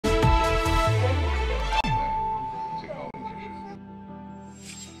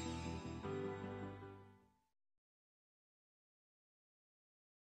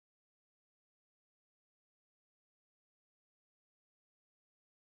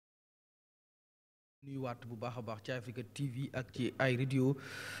nuyuwaat bu baax a baax ci Africa TV ak ci ay radio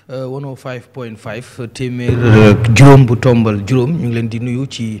 105.5 téeméer juróom bu tombal juróom ñu ngi leen di nuyu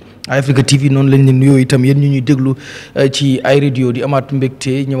ci Africa TV noonu lañ leen nuyoo itam yéen ñu ñuy déglu ci ay radio di amaat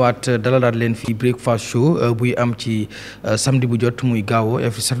mbégte ñëwaat dalalaat leen fii breakfast show buy am ci samedi bu jot muy gaawo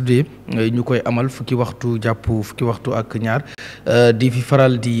every Saturday ñu koy amal fukki waxtu jàpp fukki waxtu ak ñaar di fi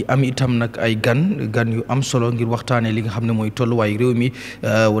faral di am itam nag ay gan yu am solo ngir waxtaanee li nga xam ne mooy tolluwaay réew mi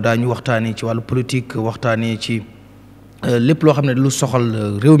daañu waxtaanee ci wàllu politique waxtaanee ci lépp loo xam ne lu soxal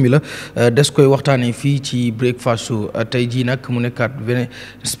réew mi la des koy waxtaanee fii ci breakfast show tey jii nag mu nekkaat benn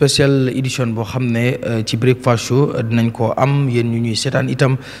special edition boo xam ne ci breakfast show dinañ ko am yéen ñu ñuy seetaan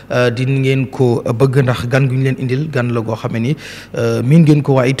itam di ngeen ko bëgg ndax gan gu ñu leen indil gan la goo xam ne ni miin ngeen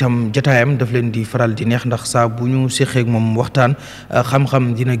ko waaye itam jotaayam daf leen di faral di neex ndax saa bu ñu séqee ak moom waxtaan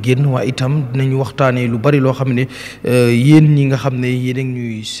xam-xam dina génn waaye itam dinañu waxtaanee lu bari loo xam ne yéen ñi nga xam ne yéen a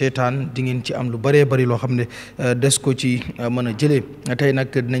ñuy seetaan di ngeen ci am lu bëree bari loo xam ne des ko ci mën a jëlee tey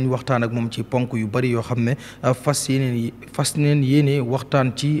nag dinañ waxtaan ak moom ci ponk yu bari yoo xam ne fas neen yéene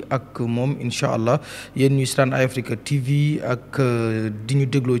waxtaan ci ak moom incha allah yéen ñuy seetaan Eyeafrica TV ak di ñu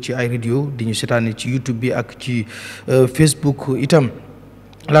dégloo ci ay radio di ñu seetaane ci YouTube bi ak ci Facebook itam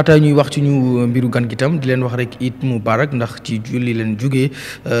laata ñuy wax ci ñu mbiru gan gi tam di leen wax rek it mubarak ndax ci julli leen jógee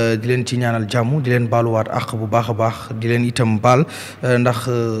di leen ci ñaanal jàmm di leen baaluwaat àq bu baax a baax di leen itam baal ndax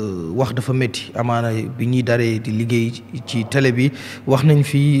wax dafa métti amaana bi ñuy daree di liggéey ci télé bi wax nañ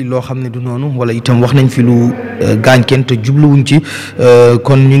fi loo xam ne du noonu wala itam wax nañ fi lu gaañ kenn te jubluwuñ ci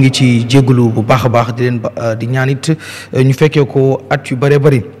kon ñu ngi ci jégalu bu baax a baax di leen di ñaan it ñu fekkee ko at yu bëree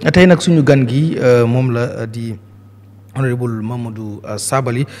bëri tey nag suñu gan gi moom la di Honorable Momodou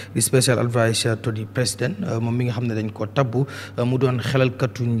Sabally di special advisor to the president moom mi nga xam ne dañ ko tabbu mu doon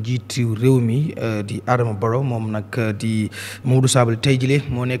xelalkatu njiitu réew mi di Adama Barrow moom nag di Momodou Sabally tey jile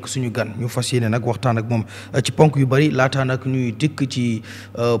moo nekk suñu gan ñu fas yéene nag waxtaan ak moom ci ponk yu bari laataa nag ñuy dikk ci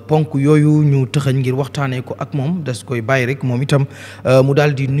ponk yooyu ñu tëxañ ngir waxtaanee ko ak moom des koy bàyyi rek moom itam mu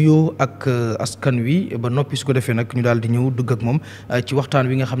daal di nuyoo ak askan wi ba noppi su ko defee nag ñu daal di ñëw dugg ak moom ci waxtaan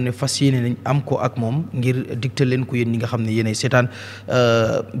wi nga xam ne fas yéene nañ am ko ak moom ngir digtal leen ko yéen nga xam ne yéenay seetaan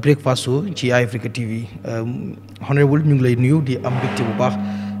breakfast show ci Eyeafrica TV honorable ñu ngi lay nuyu di am mbégte bu baax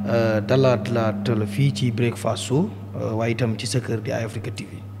dalaat la fii ci breakfast show waaye itam ci sa kër di Eyeafrica TV.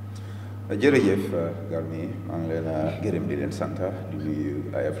 jërëjëf Garmi maa ngi leen a gërëm di leen sant di nuyu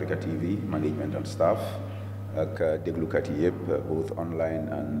Eyeafrica TV management and staff ak déglukat yi yëpp both online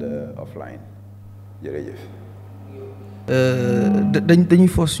and offline jërëjëf. dañuy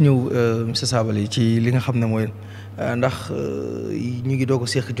foos ñëw monsieur Sabally ci li nga xam ne mooy ndax ñu ngi doog a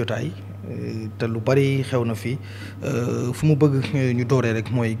seq jotaay te lu bari xew na fi fu mu bëgg ñu dooree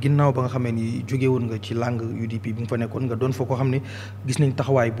rek mooy ginnaaw ba nga xamee ni jóge woon nga ci langue UDP bi nga fa nekkoon nga doon fa ko xam ne gis nañ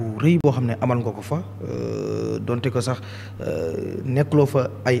taxawaay bu rëy boo xam ne amal nga ko fa donte ko sax nekkuloo fa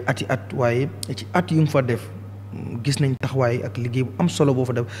ay ati at waaye ci at yu mu fa def gis nañ taxawaay ak liggéey bu am solo boo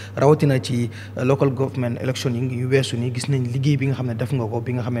fa def rawatina ci local government election yi yu weesu nii gis nañ liggéey bi nga xam ne def nga ko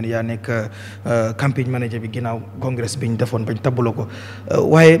bi nga xam ne yaa nekk campagne manager bi ginnaaw congrès bi ñu defoon bañ tabbaloo ko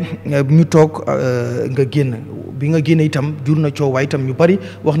waaye ñu toog nga génn bi nga génne itam jur na coow waaye itam ñu bari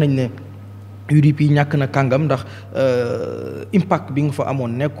wax nañ ne UDP ñàkk na kàngam ndax impact bi nga fa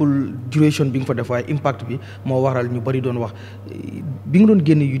amoon nekkul duration bi nga fa def waaye impact bi moo waral ñu bari doon wax bi nga doon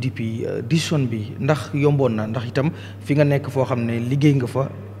génn UDP décision bi ndax yomboon na ndax itam fi nga nekk foo xam ne liggéey nga fa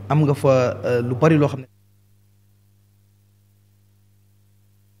am nga fa lu bari loo xam ne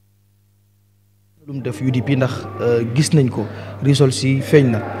lu mu def UDP ndax gis nañ ko result si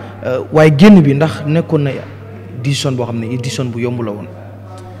feeñ na waaye génn bi ndax nekkoon na décision boo xam ne décision bu yomb la woon.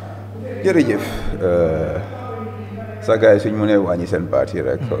 jërëjëf sa gars yi suñ mënee wàññi seen parti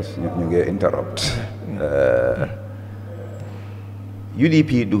rek ñu ngi interrupt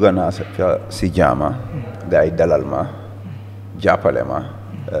UDP dugg naa si jaama gars yi dalal ma jàppale ma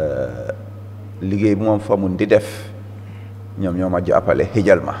liggéey bu moom fa mun di def ñoom ñoo ma jàppale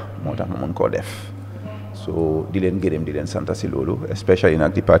xëjal ma moo tax ma mun koo def so di leen gërëm di leen sant si loolu especially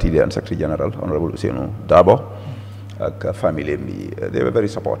nag di parti di secretary general honorable Ousainou Darboe ak famille bi they were very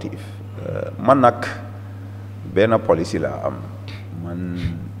supportive man nag benn policy la am man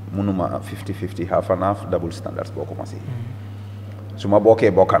mënuma 50-50 half and half double standards boo commencé su ma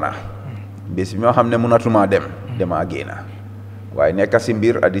bokkee bokk naa bés bi ma xam ne mënatuma demaa génna waaye nekka si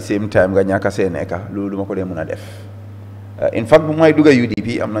mbir at the same time nga ñàkk see nekka loolu du ma ko dee mën a def in fact bu may dugga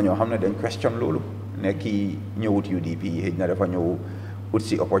UDP am na ñoo xam ne dañ question loolu nekki ñëwut UDP xëy na dafa ñëw ut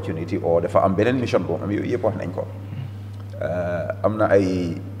si opportunity o dafa am beneen mission boo xam yooyu yëpp wax nañ ko am na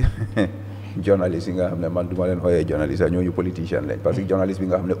ay journaliste yi nga xam ne man du ma leen xooyee journaliste ñooñu politicien lañ parce que journaliste bi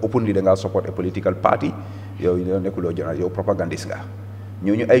nga xam ne openly da ngaa support a political party yow nekkuloo journaliste yow propagandiste nga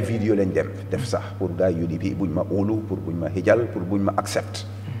ñooñu ay vidéo lañ def sax pour gars UDP buñ ma óolu pour buñ ma xijal pour buñ ma accept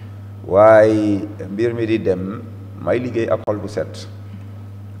waaye mbir mi di dem may liggéey ak xol bu set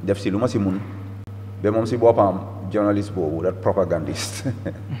def si lu ma si mun ba moom si boppam journaliste boobu dat propagandiste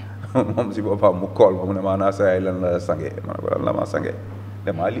moom si boppam mu kool ma mu ne maanaa saa lan la sange ma ne ko lan la ma sange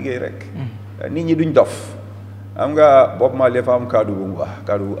damaa liggéey rek nit ñi duñ dof xam nga bopp ma dafa am kaddu bu mu wax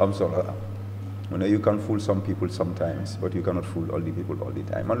kaddu bu am solo mu ne you can fool some people sometimes but you cannot fool all the people all the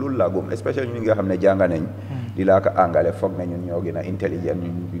time man loolu laa gëm especially ñun nga xam ne jàng nañ di laa ko àngale foog na ñun ñoo gën a intelligent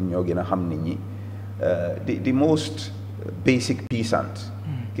ñun ñoo gën a xam nit ñi the most basic peasant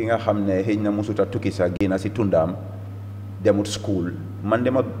ki nga xam ne xëy na musuta tukki sax génn si tundaam demut school man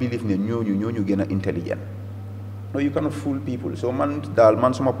dama believe ne ñooñu gën a intelligent no you cannot fool people so man daal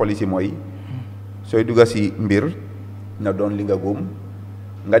man suma policy mooy sooy dugga si mbir na doon li nga gëm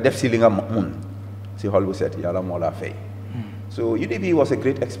nga def si li nga mun si xol bu set yàlla moo laa fay so UDP was a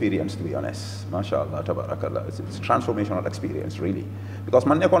great experience to be honest mashallah tabarakallah it's a transformational experience really because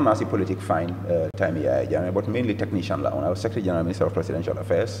man nekkoon naa si politique fine time Yahya Jammeh but mainly technician la I was Secretary General Minister of Presidential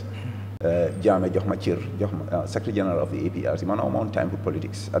Affairs Jammeh jox ma cër jox ma Secretary General of the APRC man amoon time for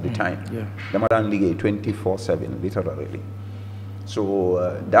politics at the time dama daan liggéey 24/7 literally so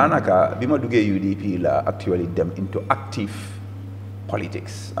daanaka bi ma duggee UDP la actually dem into active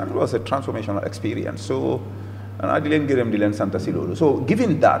politics and it was a transformational experience so and di leen gërëm di leen sant si loolu so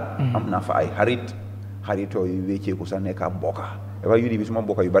given that am naa fa ay xaritoo yu wécceeku sa nekk mbokka dafa UDP suma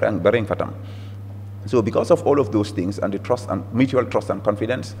mbokka yu bari fatam so because of all of those things and the trust and mutual trust and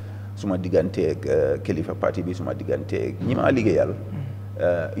confidence suma digganteeg kilifa parti bi suma digganteeg ñi ma liggéeyal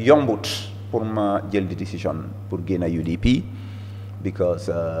yombut pour ma jël di décision pour génn UDP because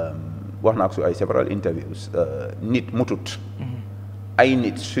wax naa ko su ay several interviews nit mutut ay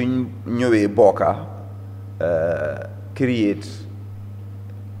nit suñ ñëwee bokka create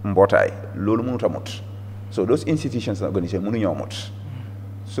mbootaay loolu mënut a mut so those institutions and organizations mënuñoo mut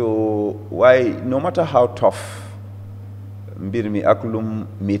so waaye no matter how tough mbir mi ak lum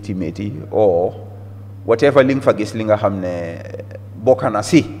métti or whatever li nga fa gis li nga xam ne bokk na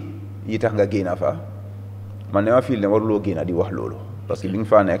si yi tax nga génn fa man ne ma fii ne waruloo génn di wax loolu parce que li nga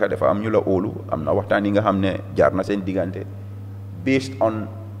fa nekk dafa am ñu la óolu am na waxtaan yi nga xam ne jaar na seen diggante based on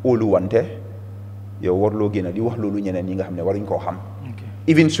óolu wante yow waruloo génn di wax loolu ñeneen yi nga xam ne waruñ koo xam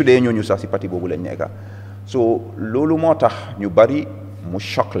even su dee ñooñu sax si parti boobu lañ nekk so loolu moo tax ñu bari mu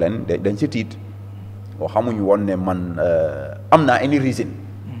choc leen dañ si tiit oo xamuñ woon ne man am naa any reason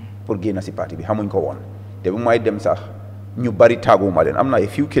pour génn si parti bi xamuñ ko woon te bu may dem sax ñu bari tàgguma leen am na ay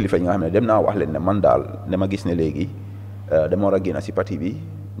few kilifa yi nga xam ne dem naa wax leen ne man daal dama gis ne léegi dama war a génn si parti bi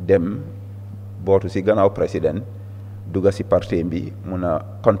dem bootu si gannaaw président dugga si parti bi mun a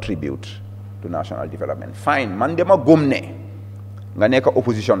contribute to national development fine man dama gëm ne nga nekk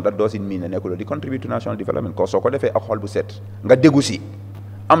opposition that doesn't mean ne nekkuloo di contribute to national development ko soo ko defee ak xol bu set nga déggu si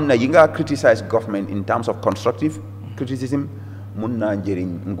am na yi nga criticize government in terms of constructive criticism mun naa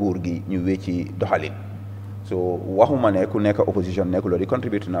njëriñ nguur gi ñu wecci doxalin so waxuma ne ku nekk opposition nekkuloo di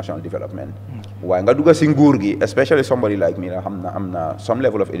contribute to national development waaye nga dugga si nguur gi especially somebody like me la xam na am na some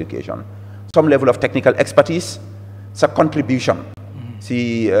level of education some level of technical expertise sa contribution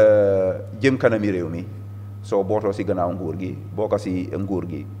si jëm kanami réew mi soo bootoo si gannaaw nguur gi bokka si nguur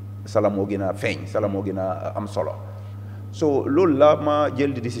gi sala moo gën a feeñ sala moo gën a am solo so loolu la ma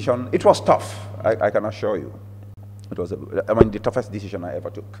jël di decision it was tough I can assure you it was the toughest decision I ever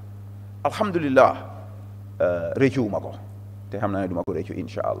took alhamdulillah réccu ma ko te xam naa ne duma ko réccu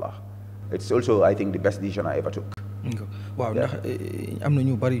insha allah it's also I think the best decision I ever took waaw ndax am na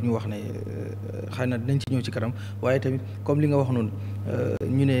ñu bari ñu wax ne xëy na dinañ ci ñëw ci kanam waaye tamit comme li nga wax noonu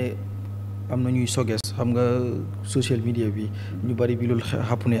ñu ne am na ñuy sogees xam nga social media bi ñu bari bi loolu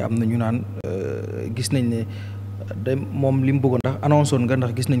xàpp ne am na ñu naan gis nañ ne de moom li mu bëggoon ndax annonce woon nga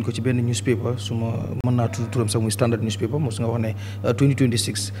ndax gis nañ ko ci benn newspaper su ma mën naa tudd turam sax muy standard newspaper mos nga wax ne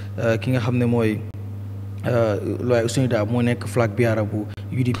 2026 ki nga xam ne mooy lawyer Ousainou Darboe moo nekk flag bearer bu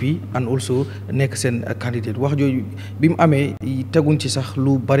UDP and also nekk seen candidate wax jooju bi mu amee teguñ ci sax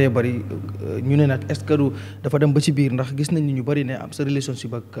lu bëree bëri ñu ne nag est-ce que dafa dem ba ci biir ndax gis nañ ni ñu bëri ne am sa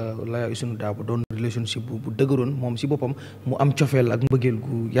relationship ak lawyer Ousainou Darboe doon relationship bu dëgëroon moom si boppam mu am cofeel ak mbëggeel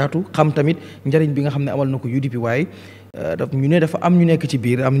gu yaatu xam tamit njëriñ bi nga xam ne amal na ko UDP waaye ñu ne dafa am ñu nekk ci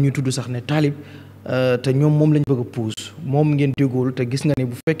biir am ñu tudd sax ne taalib te ñoom moom lañ bëgg a pousse moom ngeen déggool te gis nga ne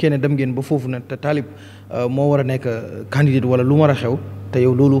bu fekkee ne dem ngeen ba foofu ne te Talib moo war a nekk candidat wala lu war a xew te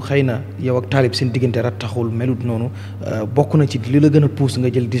yow loolu xëy na yow ak Talib seen diggante rattaxul melut noonu bokk na ci li la gën a pousse nga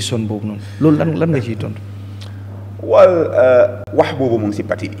jël décision boobu noonu loolu lan nga ciy tontu. wax boobu mu ngi si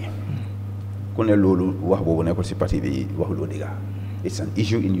parti bi ku ne loolu wax boobu nekkul si parti bi waxuloo dëgg. It's an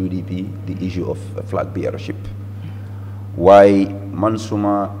issue in UDP, the issue of flag bearership. waaye man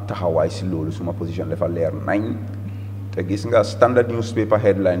suma taxawaay si loolu suma position dafa leer nañ te gis nga standard newspaper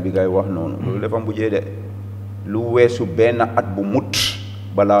headline bi ngay wax noonu loolu dafa mujjee de lu weesu benn at bu mut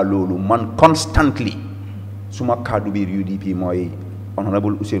balaa loolu man constantly suma kaddu biir UDP mooy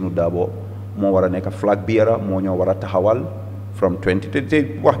honorable Ousainou Darboe moo war a nekk flag bearer moo ñoo war a taxawal from 2020 te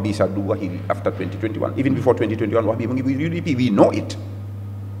wax bii sax du waxi after 2021 even before 2021 wax bii mu ngi biir UDP we know it.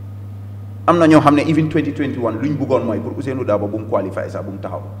 am na ñoo xam ne even 2021 luñ bëggoon mooy pour Ousainou Darboe bu mu qualify sax bu mu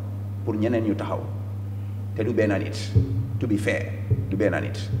taxaw pour ñeneen ñu taxaw te du benn nit to be fair du benn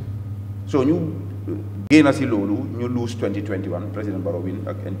nit so ñu génn si loolu ñu lose 2021 président Barrow win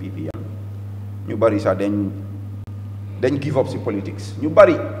ak N.P.P ñu bari sax dañ give up si politics ñu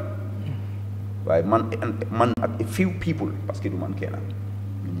bari waaye man ak a few people parce que du man kenn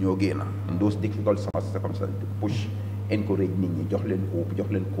ñoo génn in those difficult circumstances to push encourage nit ñi jox leen hope jox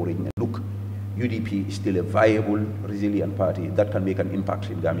leen courage ne look UDP is still a viable resilient party that can make an impact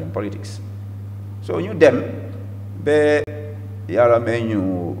in Gambian politics so ñu dem ba yàlla may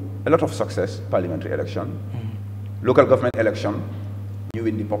ñu a lot of success parliamentary election local government election ñu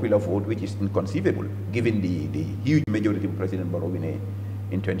win the popular vote which is inconceivable given the huge majority of President Barrow winee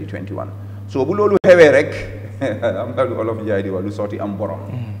in 2021 so bu loolu xewee rek am na lu olof Njaay di wax lu sotti am borom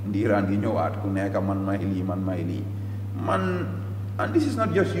ndiiraan gi ñëwaat ku nekk man may lii and this is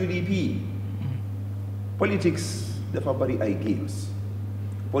not just UDP politics dafa bari ay games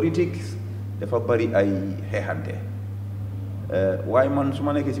politics dafa bari ay xeexante waaye man su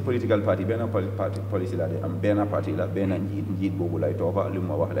ma nekkee si political party benn policy la de am benn parti la benn njiit boobu lay toppa li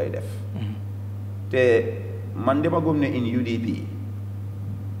ma wax lay def te man dama gëm ne in UDP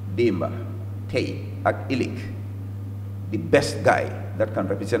démba tey ak ëllëg the best guy that can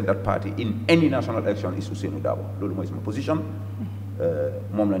represent that party in any national election is Ousainou Darboe loolu mooy sama position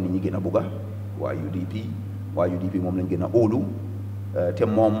moom la nit ñi gën a bugga waa UDP moom lañ gën a óolu te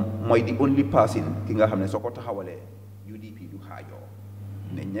moom mooy the only person ki nga xam ne soo ko taxawalee UDP du xaajoo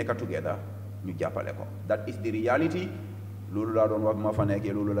ne nekka together ñu jàppale ko that is the reality loolu laa doon wax ma fa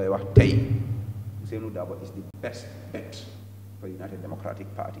nekkee loolu lay wax tey Ousainou Darboe is the best bet for United Democratic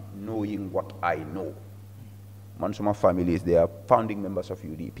Party knowing what I know man suma families they are founding members of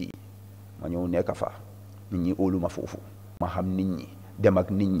UDP ma ñëw nekk fa nit ñi óolu ma foofu ma xam nit ñi dem ak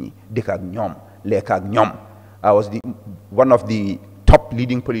nit ñi dëkk ak ñoom lekk ak ñoom I was one of the top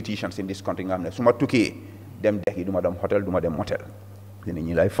leading politicians in this country nga xam ne su ma tukkee dem dex yi du ma dem hôtel du ma dem motel nit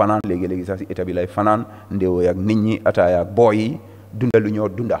ñi lay fanaan léegi-léegi sax si état bi lay fanaan ndéewoo ak nit ñi ataaya ak booy yi dunda lu ñoo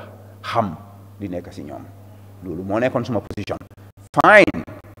dunda xam di nekk si ñoom loolu moo nekkoon suma position fine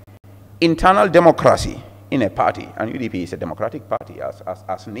internal democracy in a party and UDP is a democratic party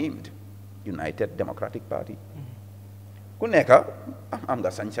as named United Democratic Party ku nekk am nga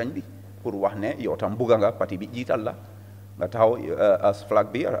sañ-sañ bi pour wax ne yow tam bugga nga parti bi jiital la nga taxaw as flag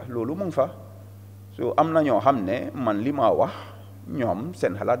bearer loolu mu ngi fa so am na ñoo xam ne man li ma wax ñoom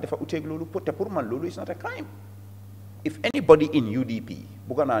seen xalaat dafa uteeg loolu te pour man loolu is not a crime if anybody in UDP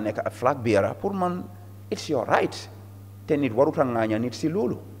bugga naa nekk a flag bearer pour man it's your right te nit waruta ŋaaña nit si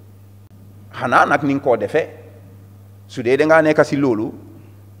loolu xanaa nag ni nga koo defee su dee dangaa nekk si loolu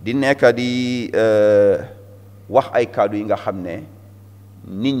di nekk di wax ay kaddu yi nga xam ne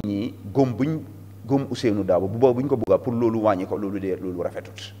nit ñi gëm Ousainou Darboe buñ ko bugga pour loolu wàññi ko loolu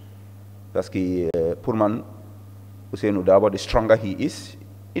rafetut parce que pour man Ousainou Darboe the stronger he is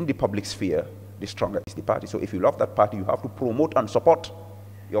in the public sphere the stronger is the party so if you love that party you have to promote and support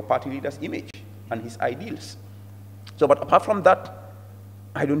your party leader's image and his ideals so but apart from that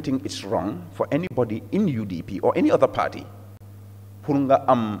I don't think it's wrong for anybody in UDP or any other party pour nga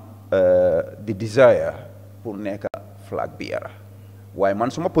am the desire pour nekk flag bearer waaye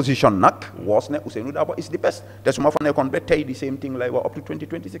man suma position nag was ne Ousainou Darboe is the best te suma fa nekkoon ba tey the same thing lay wax up to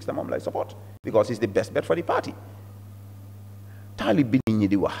 2026 te moom lay support because he's the best bet for the party Talib bi nit ñi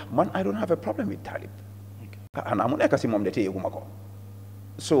di wax man I don't have a problem with Talib xanaa mu nekk si moom de te yëguma ko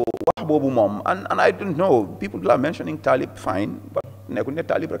so wax boobu moom and I don't know people are mentioning Talib fine but nekkul ne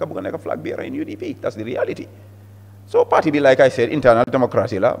Talib rek a bëgg a nekk flag bearer in UDP that's the reality so parti bi like I said internal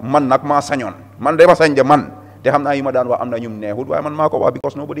democracy la man nag maa sañoon man de ma sañ de man te xam naa yi ma daan wax am na ñum neexut waaye man maa ko wax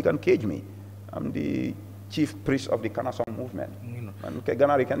because nobody can cage me am the chief priest of the Kanasong movement. Man ke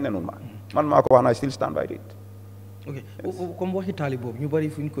ganaar yi kenn nenul ma man maa ko wax na still stand by it. ok comme waxi taalib boobu ñu bari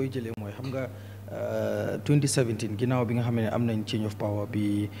fu ñu koy jëlee mooy xam nga 2017 ginnaaw bi nga xam ne am nañ change of power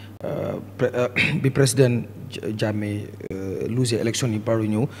bi président Jammeh lose élection yi baru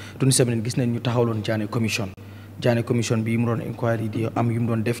ñëw 2017 gis nañ ñu taxawloon Jammeh commission bi mu doon inquiry di am yu mu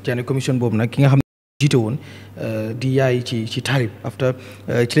doon def Jammeh commission boobu nag ki nga xam ne jiite woon di yaay ci taalib after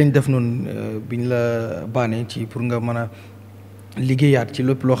ci lañ def noonu biñ la baane ci pour nga mën a liggéeyaat ci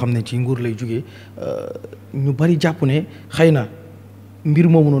lépp loo xam ne ci nguur lay jógee ñu bari jàpp ne xëy na mbir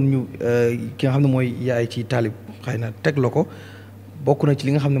moomu noonu ñu ki nga xam ne mooy yaay ci taalib xëy na teg la ko bokk na ci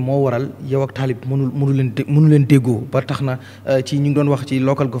li nga xam ne moo waral yow ak taalib mënu leen déggoo ba tax na ci ñu ngi doon wax ci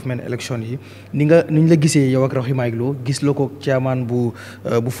local government election yi ni ñu la gisee yow ak Rahima Lo gis la ko chairman bu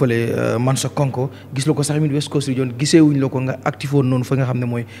fële Mansa Konko gis la ko sax mit West Coast Region gisee wuñ la ko nga actif woon noonu fa nga xam ne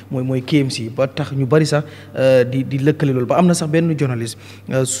mooy KMC ba tax ñu bari sax di lëkkale loolu ba am na sax benn journaliste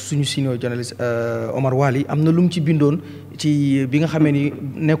suñu senior journaliste Omar Wali am na lu mu ci bindoon ci bi nga xamee ni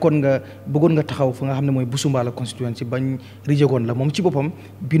bëggoon nga taxaw fa nga xam ne mooy Busumbala constituency bañ rijegoon la moom ci boppam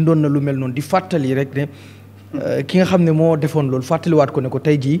bindoon na lu mel noonu di fàttali rek ne ki nga xam ne moo defoon loolu fàttaliwaat ko ne ko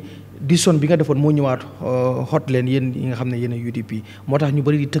tey jii décision bi nga defoon moo ñëwaat xot leen yéen yi nga xam ne yéen a UDP moo tax ñu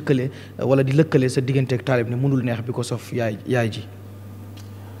bëri di tëkkale wala di lëkkale sa diggante ak taalib ne mënul neex bi ko sof yaay ji.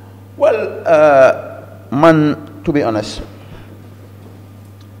 Well man to be honest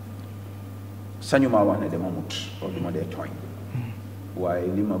sañu maa wax ne dama mut wala duma dee tooñ waaye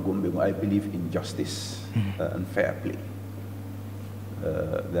li ma gombe I believe in justice and fair play.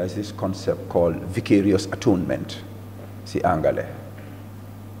 There's this concept called vicarious atonement si angale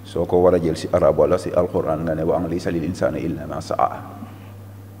soo ko war a jël si arab wala si alquran nga ne wa an laysa lil insani illa ma saa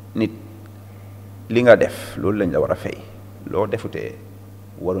nit li nga def loolu lañ la war a fay loo defutee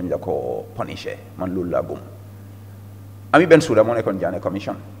waruñ la ko punisher man loolu laa gum Ami Bensouda moo nekkoon Jammeh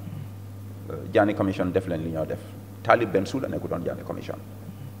commission Jammeh commission def leen li ñoo def Talib Bensouda nekkutoon Jammeh commission.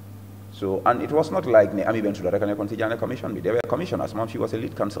 So, and it was not like Ami Bensouda rek nekkoon si Jammeh commission bi. They were commissioners. Mom, she was a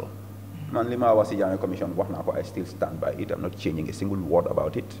lead counsel. Man, li ma wax si Jammeh commission wax naa ko, I still stand by it. I'm not changing a single word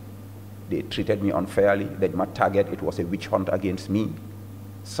about it. They treated me unfairly. Dañ ma target. It was a witch hunt against me.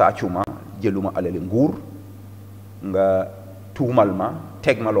 Saachuma jëluma alali nguur nga tuumal ma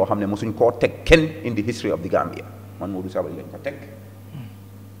teg ma loo xam ne mosuñ koo teg kenn in the history of the Gambia. Man Momodou Sabally lañ ko teg.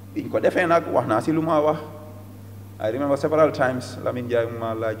 biñ ko defee nag wax naa si lu ma wax. I remember several times Lamin Jai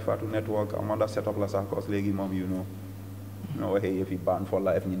ma laaj Fatu network am that set up la sax cause léegi moom no waxee yëfi ban for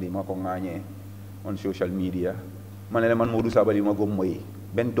life ñi di ma ko ŋaañee on social media ma ne man Momodou Sabally ma gëm mooy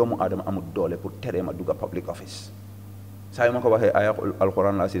benn doomu aadama amul doole pour tere ma dugga public office saa yu ma ko waxee aya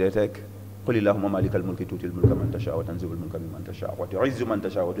alquran laa si dee teg qul illahumma malikal mulki tuutil mulka man tasha wa tanzilul mulka mimman tasha wa tu'izzu man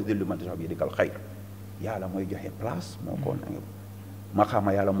tasha wa tudhillu man tasha bi yadikal xayr yàlla mooy joxe place moo ko nangu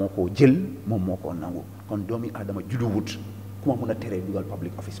maxaama yàlla moo ko jël moom moo ko nangu kon doomi aadama judduwut ku ma mun a teree dugal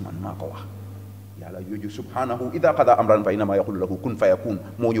public office man maa ko wax yàlla yooju subhanahu ida qada amran fa innama yaqulu lahu kun fayakun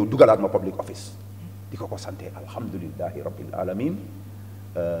moo ñëw dugalaat ma public office di ko sante alhamdulillahi rabbil alamin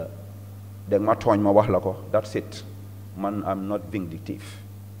dégg ma tooñ ma wax la ko that's it man am not vindictive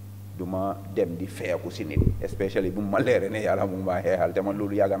du ma dem di feeku si nit especially bu ma leere ne yàlla mu ma xeexal te man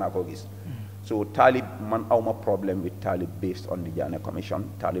loolu yàgg naa koo gis so Talib man awma problem with Talib based on the Jammeh commission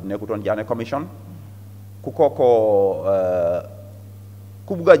Talib nekkutoon Jammeh commission ku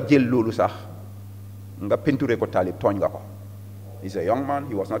bugg a jël loolu sax nga peinture ko Talib tooñ nga ko he's a young man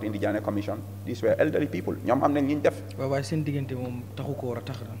he was not in the Jammeh commission these were elderly people ñoom am nañ li ñu def waaye seen diggante moom taxu ko war a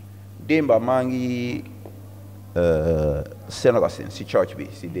tax démba maa ngi St. Augustine si church bi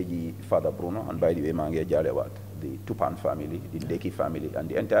si déji Father Bruno and by the way maa ngi jaalewaat the Tupan family the Ndeki family and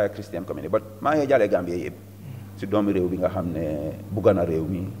the entire Christian community but maa ngi jaale Gambia yëpp si doomi réew bi nga xam ne bugga na réew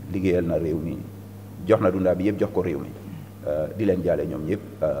mi liggéeyal na réew mi jox na dundaa bi yëpp jox ko réew mi di leen jaale ñoom ñëpp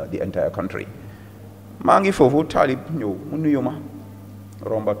the entire country maa ngi foofu Talib ñëw mu nuyu ma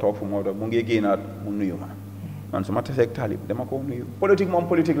romba toog fu moo doon mu ngi génnaat mu nuyu ma man su ma taseeg Talib dama ko nuyu politique moom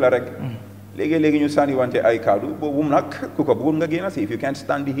politique la rek léegi ñu sànni wante ay kaddu boobu nag ku ko bëggul nga génn si if you can't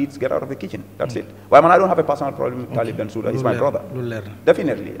stand the heat get out of the kitchen that's it waaye man I don't have a personal problem with Talib Bensouda he's my brother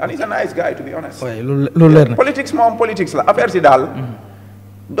definitely and he's a nice guy to be honest loolu leer na politics moom politics la affaire si daal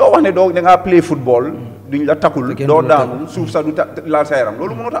doo wax ne doo da ngaa play football duñ la takul doo daanu suuf sa du laal sa yaram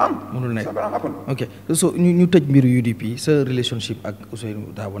loolu mënut a am mënul nekk ok so ñu tëj mbiru UDP sa relationship ak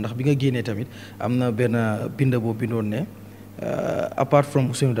Ousainou Darboe ndax bi nga génnee tamit am na benn bind boo bindoon ne apart from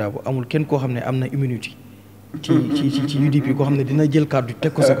Ousainou Darboe amul kenn koo xam ne am na immunity ci UDP koo xam ne dina jël kàddu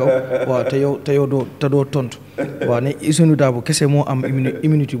teg ko sa kaw waaw te yow doo tontu waaw ne Ousainou Darboe kese moo am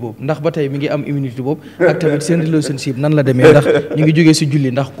immunité boobu ndax ba tey mi ngi am immunité boobu ak tamit seen relationship nan la demee ndax ñu ngi jógee si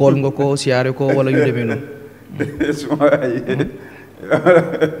julli ndax kool nga ko siyaare ko wala yu demee noonu. suma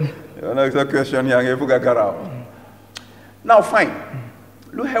yow nag sa question yaa ngi bugg a garaaw. Now fine.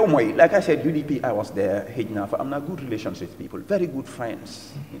 Lu xew mooy like I said UDP I was there xëj naa fa am naa good relations with people very good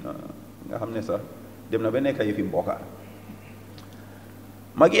friends nga xam ne sax dem na ba nekk yëfi mbokka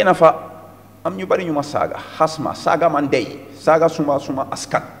ma génn fa am ñu bari ñu ma saaga xas ma saaga man dey saaga suma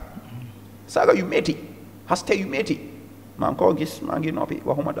askan saaga yu métti xaste yu métti maa ngi koo gis maa ngi noppi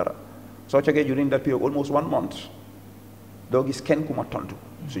waxuma dara soo cogee during that period almost 1 month doo gis kenn ku ma tontu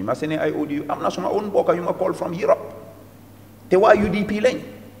suñu ma seenee ay audio am na suma own mbokka yu ma call from Europe te waa UDP lañ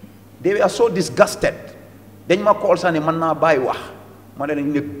they were so disgusted dañ ma call sax ne mën naa bàyyi wax ma ne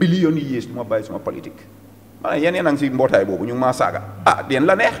dañ ne billion yi yées du ma bàyyi suma politique ma ne yeneen a ngi si mbootaay boobu ñu ngi maa saaga den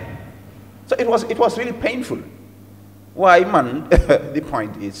la neex so it was really painful waaye man the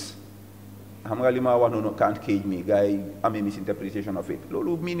point is xam nga li ma wax noonu can't cage me gars yi amee misinterpretation of it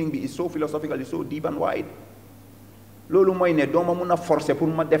loolu meaning bi is so philosophical is so deep and wide loolu mooy ne doo ma mun a forcer pour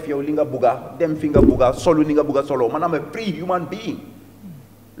ma def yow li nga bugga dem fi nga bugga solo ni nga bugga solo man am a free human being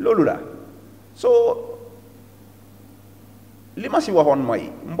loolu la so li ma si waxoon mooy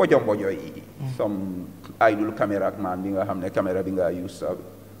mbojo yi some idle camera man bi nga xam ne caméra bi nga use sa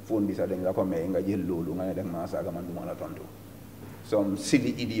phone bi sax dañ la ko may nga jël loolu nga ne danga maa saaga man du ma la tontu some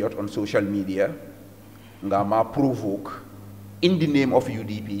silly idiot on social media nga ma provoke in the name of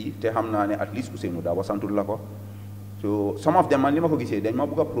UDP te xam naa ne at least Ousainou Darboe santul la ko so some of them man li ma ko gisee dañ ma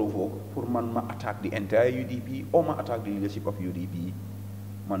bëgg a provoke pour man ma attaque the entire UDP or ma attaque the leadership of UDP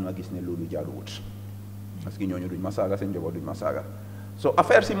man ma gis ne loolu jaaduwut parce que ñooñu duñ ma saaga seen njaboot duñ ma saaga so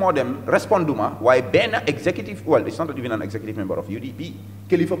affaire si moo dem responduma waaye benn executive well it's not even an executive member of UDP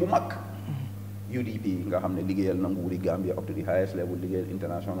kilifa bu mag UDP nga xam ne liggéeyal na nguuri Gambia up to the highest level liggéeyal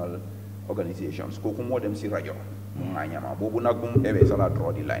international organizations kooku moo dem si rajo mu ngaa ñama boobu nag bu mu ewee sa la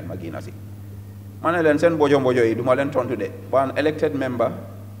draw di line ma génn si ma ne leen seen mbojo yi du ma leen tontu de ba an elected member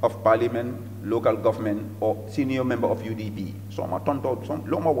of parliament local government or senior member of UDP soo ma tontoo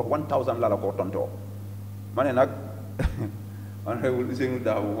loo ma wax 1000 la koo tontoo ma ne nag honorable Ousainou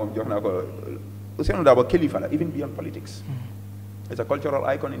Darboe moom jox naa ko Ousainou Darboe kilifa la even beyond politics it's a cultural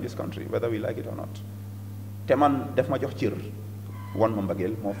icon in this country whether we like it or not te man def ma jox cër wan ma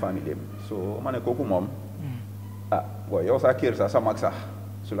mbageel moo famille so ma ne kooku moom booy yow sa kër sax sa mag sax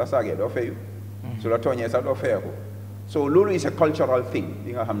su la saagee doo fayu su la tooñee sax doo fayeeku so loolu is a cultural thing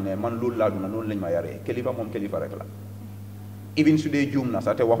bi nga xam ne man loolu laa duna noonu lañ ma yaree kilifa moom kilifa rek la even su dee juum na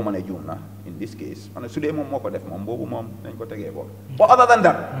sax te waxuma ne juum na in this case man su dee moom moo ko def moom boobu moom nañ ko tegee bool but other than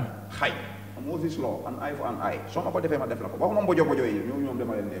that xay Moses law an eye for an eye soo ma ko defee ma def la ko waxuma mbojo yi ñoom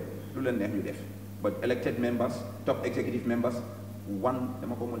dama leen def lu leen neex ñu def but elected members top executive members one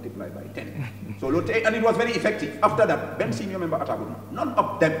dama ko multiply by 10 so loolu and it was very effective after that benn senior member attaqué none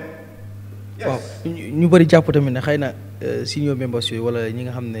of them. waaw ñu bëri jàpp tamit ne xëy na senior members yooyu wala ñi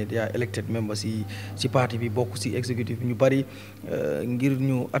nga xam ne yaa elected members yi ci parti bi bokk ci exécutif ñu bëri ngir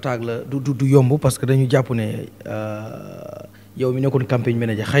ñu attaque la du yomb parce que dañu jàpp ne yow mi nekkoon campagne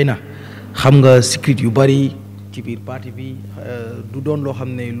manager xëy na xam nga secret yu bëri ci biir parti bi du doon loo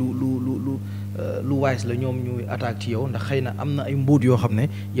xam ne lu wise la ñoom ñuy attaque ci yow ndax xëy na am na ay mbóot yoo xam ne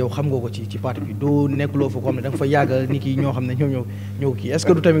yow xam nga ko ci parti bi doo nekk loo fa ko xam ne da nga fa yàgg ni ki ñoo xam ne ñoom ñoo kii est-ce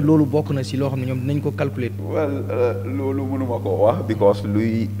que du tamit loolu bokk na si loo xam ne ñoom dinañ ko calculer. well loolu mënuma koo wax because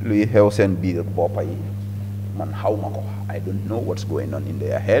luy xew seen biir boppa yi man xaw ma ko I don't know what's going on in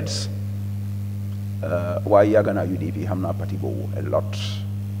their heads waaye yàgg naa UDP xam naa parti boobu a lot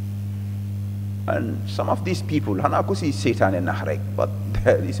and some of these people xanaa ko si seytaane nax rek but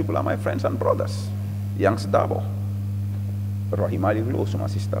these people are my friends and brothers. Yahya Darboe, Rahimali Lo, suma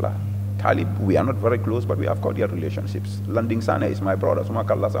sister la. Talib, we are not very close, but we have cordial relationships. Landing Sane is my brother, suma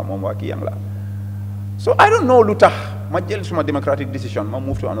kallasa mom wa kiyang la. So I don't know lu tax ma jël suma democratic decision ma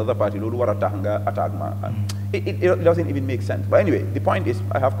move to another party loolu war a tax nga attaque ma. It doesn't even make sense. But anyway, the point is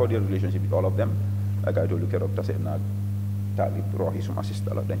I have cordial relationship with all of them. Like I told you keroog tase naa Talib Rohi suma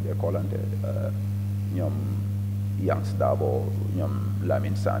sister la dañ koy koolante ñoom Yahya Darboe, ñoom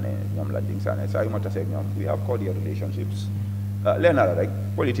Lamin Sane, ñoom Landing Sane, saa yu ma tasee ak ñoom we have cordial relationships. Leen na la rek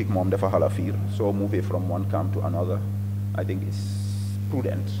politique moom dafa xala fiir so move from one camp to another I think it's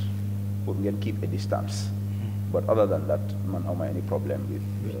prudent pour ngeen keep a distance but other than that man awma any problem with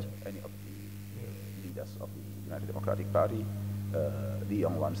any of the leaders of the United Democratic Party. The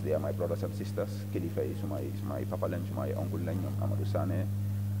young ones they are my brothers and sisters kilifa yi sumay papa lañ sumay oncle lañ ñoom Amadou Sane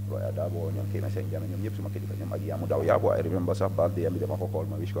lawyer Dabo ñoom kii Messène Jammeh ñoom ñëpp suma kilifa ñoom ak Yaamu Daw Yaabo I remember sax birthday am bi dama ko call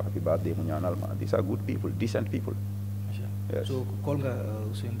ma wish ko happy birthday mu ñaanal ma these are good people decent people. Yes. So call nga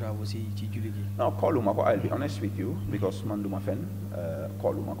Ousainou Darboe ci julli gi. No, calluma ko, I'll be honest with you because man duma fen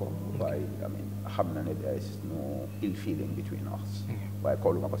calluma ko waaye I mean xam na ne there is no ill feeling between us waaye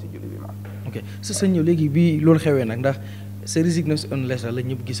calluma ko ci julli bi man. Ok sa sëñ ñëw léegi bi loolu xewee nag ndax sa resignation letter la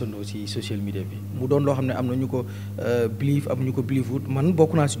ñëpp gisandoo ci social media bi mu doon loo xam ne am na ñu ko believe am ñu ko believe wut man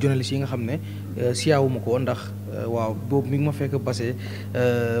bokk naa ci journaliste yi nga xam ne siyaawuma ko ndax waaw boobu mi ngi ma fekk passé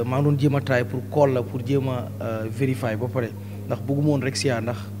maa ngi doon jéem a try pour call la pour jéem a vérifier ba pare ndax bëgguma woon rek siyaa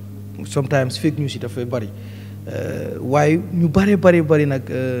ndax sometimes fake news yi dafay bari waaye ñu bari nag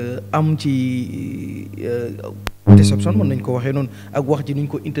am ci déception mën nañ ko waxee noonu ak wax ji ni ñu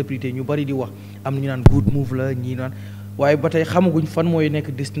ko interpréter ñu bari di wax am na ñu naan good move la ñii naan waaye ba tey xamaguñ fan mooy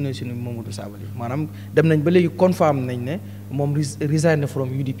nekk destination Momodou Sabally maanaam dem nañ ba léegi confirm nañ ne moom resign from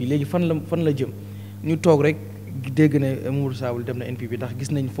UDP léegi fan la jëm ñu toog rek dégg ne Momodou Sabally dem na N.P.P ndax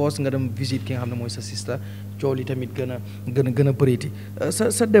gis nañ force nga dem visite ki nga xam ne mooy sa sista coow li tamit gën a bëreeti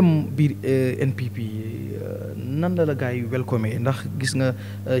sa dem biir N.P.P nan la gars yi welcome ndax gis nga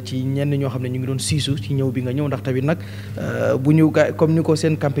ci ñenn ñoo xam ne ñu ngi doon siisu ci ñëw bi nga ñëw ndax tamit nag bu ñu gars comme ni ko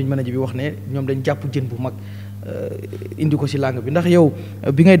seen campagne manager bi wax ne ñoom dañ jàpp jën bu mag indi ko ci langue bi ndax yow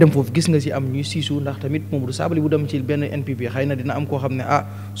bi ngay dem foofu gis nga ci am ñuy siisu ndax tamit Momodou Sabally bu dem ci benn N.P.P xëy na dina am koo xam ne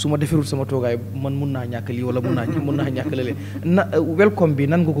su ma deferul sama toogaay man mun naa ñàkk lii wala mun naa ñàkk lale na welcome bi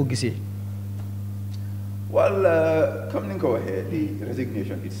nan nga ko gisee. Well, comme ni nga ko waxee the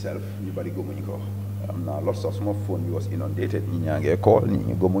resignation itself ñu bari gëmuñ ko am na lots of suma phone bi was inundated ñi ñaa ngee call ñi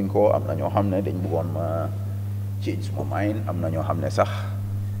ñu gëmuñ ko am na ñoo xam ne dañ bëggoon ma change suma mind am na ñoo xam ne sax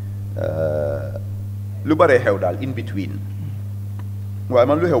lu baree xew daal in between waaye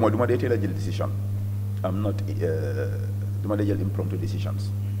man lu xew ma du ma dee teel a jël décision am not du ma dee jël impromptu décisions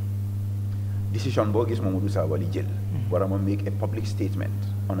boo gis Momodou Sabally jël war a ma make a public statement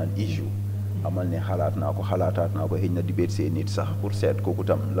on an issue amal ne xalaat naa ko xëy na debate see nit sax pour seet kooku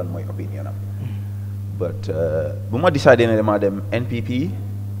tam lan mooy opinion am but bu ma décidé ne dama dem N.P.P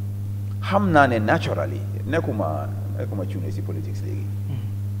xam naa ne naturally nekkuma cuune si politics léegi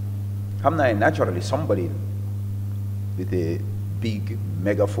xam naa ne naturally somebody with a big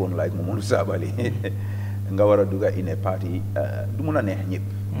megaphone like Momodou Sabally nga war a dugga in a party du mun a neex ñëpp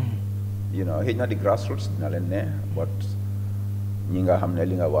you know xëy na di grassroots dina leen ne but ñi nga xam ne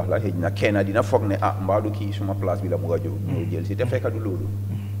li nga wax la xëy na kenn dina foog ne mbaadu kii suma place bi la mu nga jóg ñëw jël si te fekk du loolu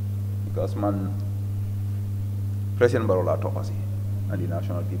because man président Barrow laa toppa si and the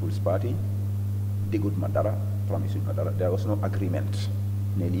National People's Party digut ma dara promise ma dara there was no agreement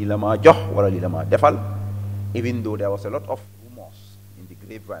ne lii la maa jox wala lii la maa defal even though there was a lot of rumors in the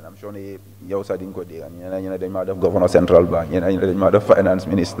grapevine I'm sure ne yow sax di nga ko dégg ñeneen ñi dañ maa def governor central bank ñeneen ñi dañ maa def finance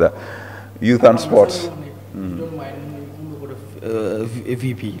minister youth and sports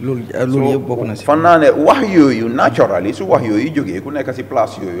VP loolu yëpp bokk na si fan naa ne wax yooyu naturally su wax yooyu jógee ku nekk si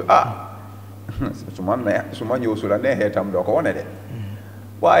place yooyu su ma ñëw su la neexee tam doo ko wane de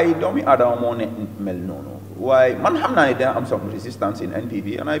waaye doomi aadama moo ne mel noonu waaye man xam naa ne dina am some resistance in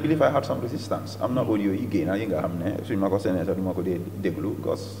N.P.P and I believe I had some resistance am na audio yi génn yi nga xam ne suñ ma ko senee sax du ma ko dee déglu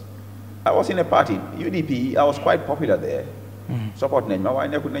because I was in a party UDP I was quite popular there support nañ ma waaye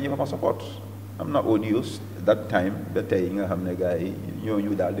nekkul nañu fa ma support am na audios that time ba tey nga xam ne gars yi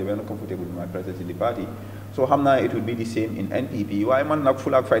ñooñu daal di when comfortable with my presence in the party so xam naa it would be the same in N.P.P waaye man nag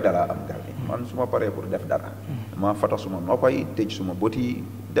fulaak fay dara am gar man su ma paree pour def dara ma fata suma noppay tëj suma boti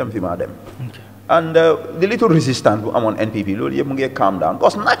dem fi maa dem and the little resistance bu amoon N.P.P loolu yëpp mu ngi calm down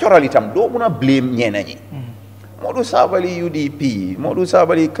because naturally tam doo mun a blame ñeneen ñi Momodou Sabally UDP Momodou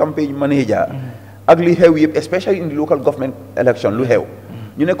Sabally campaign manager ak li xew yëpp especially in the local government election lu xew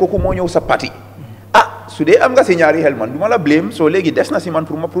ñu ne kooku moo ñëw sa parti su dee am nga si ñaari xel man du ma la blame so léegi des na si man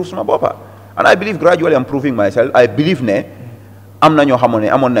pour ma prove suma boppa and I believe gradually I'm proving myself I believe ne am na ñoo xamoon ne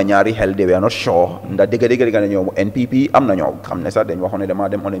amoon na ñaari xel they were not sure ndax dëgg na ñëw N.P.P am na ñoo xam ne sax dañ waxoon ne damaa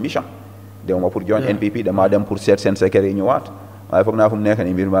dem on a mission dem pour join N.P.P damaa dem pour seet seen secret yi ñëwaat waaye foog naa fu mu nekk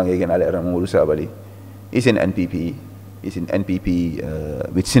ni mbir maa ngi gën a leer Momodou Sabally is in N.P.P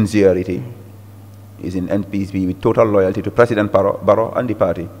with sincerity is in N.P.P with total loyalty to President Barrow and the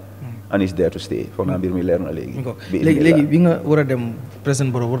party and is there to stay foog naa mbir mi leer na léegi. léegi bi nga war a dem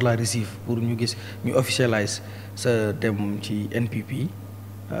président Barrow war laa receive pour ñu gis ñu officialise sa dem ci N.P.P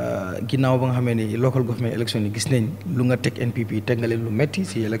ginnaaw ba nga xamee ni local government election yi gis nañ lu nga teg N.P.P teg nga leen lu metti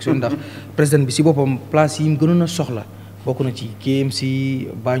si election ndax président bi si boppam place yi mu gënoon a soxla bokk na ci KMC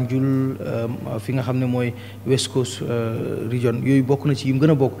Banjul fi nga xam ne mooy West Coast region yooyu bokk na ci yi mu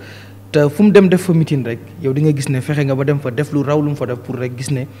gën a bokk te fu mu dem def fa meeting rek yow di nga gis ne fexe nga ba dem fa def lu raw lu mu fa def pour rek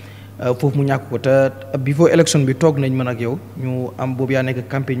gis ne foofu mu ñàkk ko te before election bi toog nañ man ak yow ñu am boobu yaa nekk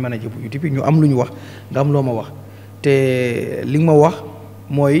campagne manager bu UDP ñu am lu ñu wax nga am loo ma wax te li nga ma wax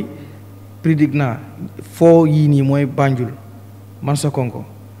mooy prédict naa foo yii nii mooy Banjul Mansakonko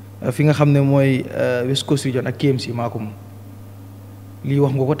fi nga xam ne mooy West Coast Region ak KMC maa ko moom lii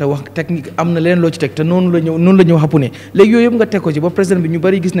wax nga ko te wax technique am na leen loo ci teg te noonu la ñëw xappu ne léegi yooyu yëpp nga teg ko ci ba président bi ñu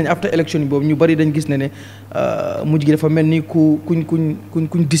bari gis nañ after election boobu ñu bari dañ gis ne mujj gi dafa mel ni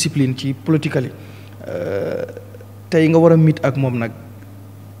kuñ discipline ci politically tey nga war a meet ak moom nag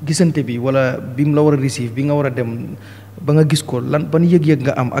gisante bi wala bi mu la war a receive bi nga war a dem ba nga gis ko lan ban yëg-yëg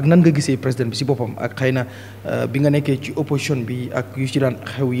nga am ak nan nga gisee président bi si boppam ak xëy na bi nga nekkee ci opposition bi ak yu ci daan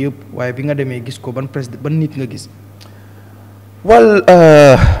xew yëpp waaye bi nga demee gis ko ban président ban nit nga gis. Well,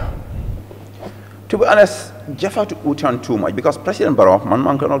 to be honest, jafatu utan too much because President Barrow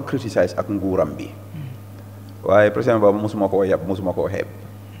man cannot criticize ak nguuram bi. Waaye President Barrow musuma ko yab musuma ko xeeb.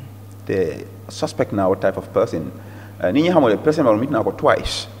 Te suspect now what type of person. Nit ñi xamul President Barrow meet naa ko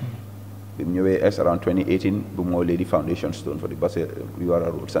twice. Bi mu ñëwee around 2018 bu moo lady foundation stone for the Wellingara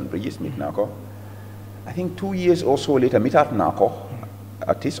roads and bridges meet naa ko. I think 2 years or so later meetaat naa ko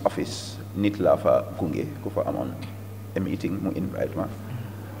at his office nit laa fa gunge ku fa amoon a meeting mu invite ma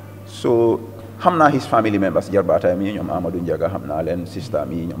so xam naa his family members jarbaataam yi ñoom Amadou Njaga xam naa leen sister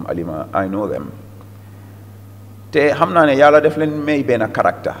mi ñoom Alima I know them te xam naa ne yàlla def leen may benn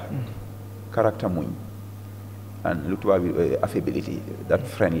caractère muñ and lu tubaab bi affability that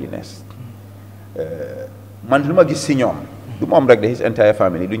friendliness man lu ma gis si ñoom du moom rek de his entire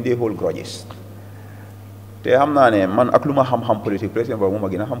family duñ dee hold grudges te xam naa ne man ak lu ma xam politique président boobu moom a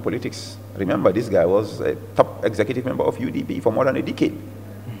gën a xam politics remember this guy was a top executive member of UDP for more than a decade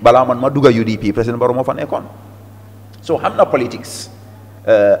balaa man ma dugga UDP président Barrow moo fa nekkoon so xam na politics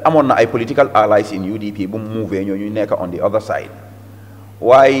amoon na ay political allies in UDP bu mu move ñoo ñu nekk on the other side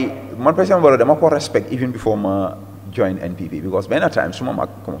waaye man président Barrow dama ko respect even before ma join N.P.P because benn time suma mag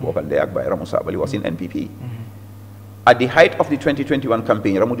ku ma bokkal ndey ak baay Ramu Sabally was in N.P.P at the height of the 2021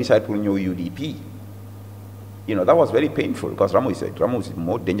 campaign Ramu decide pour ñëw UDP. You know, that was very painful because Ramu is a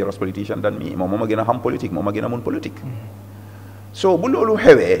more dangerous politician than me. Mama gina ham politique, mama gina mun politique. So, bu lolu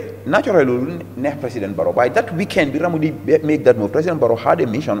xewé, naturally neex President Barrow. By that weekend, Ramu did make that move. President Barrow had a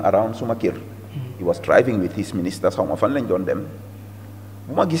mission around Sumakir. He was driving with his ministers. How ma fan lañ doon dem.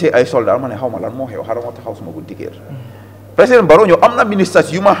 Bu ma gisee ay soldat ma ne xawma lan moo xew xaaral ma taxaw suma bunti kër. President Barrow ñoo am na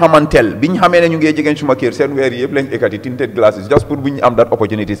ministers yu ma xamantel biñ xamee ne ñu ngi jegeen suma kër seen weer yëpp lañ ekkati tinted glasses just pour buñ am that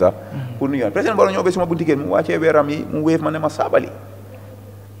opportunity sax pour ñu yoon President Barrow ñoo ba suma bunti kër mu wàccee weeram yi mu wéef ma ne ma Sabally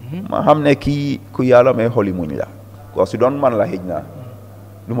ma xam ne kii ku yàlla may xoli muñ la ko su doon man la xëj na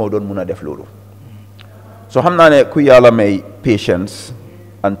lu ma doon mun a def loolu so xam naa ne ku yàlla may patience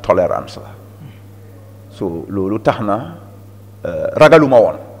and tolerance la so loolu tax na ragaluma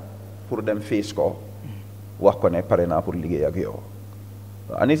woon pour dem face ko wax ko ne pare naa pour liggéey ak yow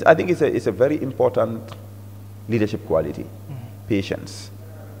and I think it's a very important leadership quality patience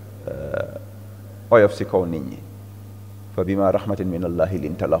oyof si kaw nit ñi fa bima rahmatin min allahi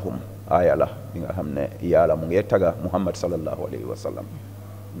linta lahum aaya la bi nga xam ne yàlla mu ngi taga Muhammad sallallahu alayhi wa sallam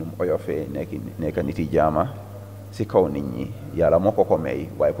nu mu oyofee nekk nit yi jaama si kaw nit ñi yàlla moo ko may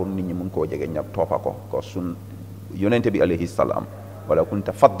waaye pour nit ñi mun koo jege ñab toppa ko sun yonente bi alayhi salaam wala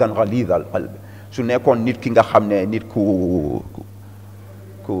kunta faddan ghalidha al qalb su nekkoon nit ki nga xam ne nit ku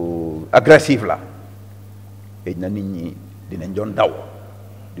agressif la xëy na nit ñi dinañ doon daw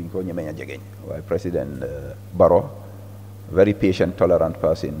duñ ko ñemee a jegeñ waaye président Barrow very patient tolerant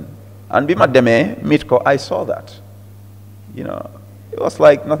person and bi ma demee meet ko I saw that you know it was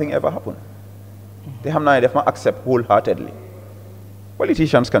like nothing ever happened te xam naa ne def ma accept wholeheartedly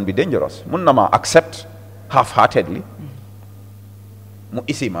politicians can be dangerous mun na ma accept half-heartedly mu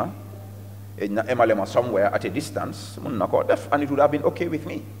isima na emale ma somewhere at a distance mun na ko def and it would have been okay with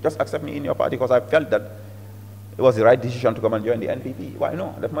me just accept me in your party because I felt that it was the right decision to come and join the N.P.P why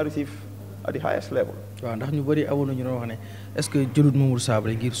no def ma receive at the highest level waaw ndax ñu bëri awoon nañu doon wax ne est-ce que jëlut Momodou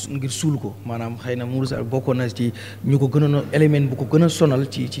Sabally ngir suul ko maanaam xëy na Momodou Sabally bokkoon na ci ñu ko gënoon a élément bu ko gën a sonal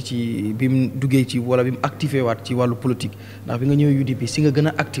ci bi mu duggee ci wala bi mu activé waat ci wàllu politique ndax bi nga ñëwee UDP si nga gën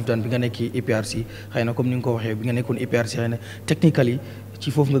a active daan bi nga nekkee APRC xëy na comme ni nga ko waxee bi nga nekkoon APRC xëy na technically ci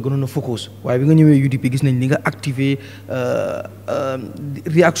foofu nga gënoon a focus waaye bi nga ñëwee UDP gis nañ li nga activé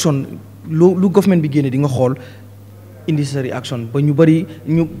réaction lu government bi génne di nga xool indi sa réaction ba ñu bëri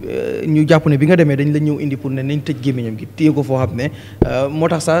ñu jàpp ne bi nga demee dañ la ñëw indi pour ne nañ tëj gémmiñam gi téye ko foo xam ne moo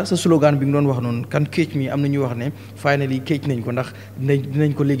tax sax sa slogan bi nga doon wax noonu kan kéej mi am na ñuy wax ne finally kéej nañ ko ndax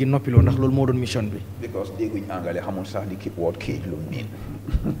dinañ ko léegi noppiloo ndax loolu moo doon mission bi. because dégguñ angale xamul sax di keep word kéej lu miin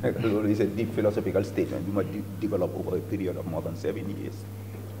loolu is a deep philosophical statement bi ma develop over a period of more than 7 years.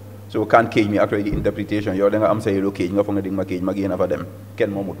 so kan kéej mi actually the interpretation yow da nga am sa yellow kéej nga foog nga dig ma kéej ma génn fa dem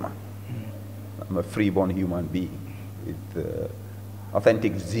kenn moomut ma. I'm a free-born human being with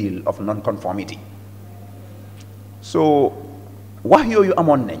authentic zeal of non-conformity. So wax yooyu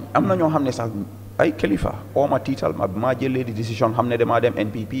amoon nañ am na ñoo xam ne sax ay kilifa oo ma tiital ma maa jëlee di décision xam ne damaa dem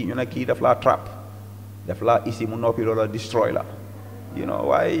N.P.P ñu ne kii daf laa trap daf laa isi mu noppi loola destroy la you know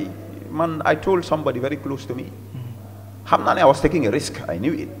waaye man I told somebody very close to me xam naa ne I was taking a risk I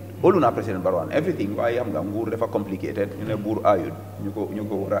knew it óolu naa président Barrow and everything waaye xam nga nguur dafa complicated ñu ne buur aayut ñu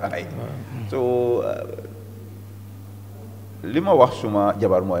ko war a aay so li ma wax suma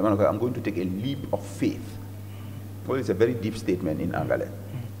jabar mooy man ko I'm going to take a leap of faith. Well, it's a very deep statement in Angale.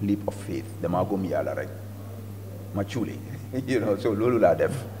 Leap of faith. Dama gëm yàlla rek ma cuuli you know so loolu laa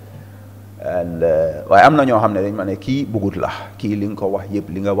def and waaye am na ñoo xam ne dañ ma ne kii bugut la kii li nga ko wax yëpp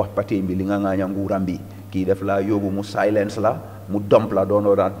li nga wax patéem bi li nga ŋaaña nguuram bi kii def laa yóbbu mu silence la mu domp la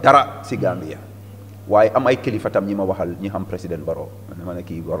doonoo dara si Gambia waaye am ay kilifa tam ñi ma waxal ñi xam président Barrow ma ne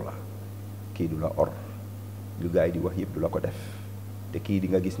kii gor la kii du la or lu gars yi di wax yëpp du la ko def te kii di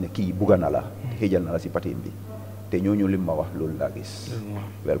nga gis ne kii bugga na la xëjal na la si patéem bi te ñooñu lim ma wax loolu laa gis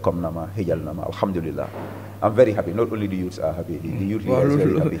welcome na ma xëjal na ma alhamdulillah I'm very happy not only the youths are happy the youth leader is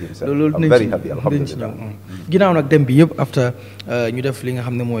very happy himself I'm very happy alhamdulillah ginnaaw nag dem bi yëpp after ñu def li nga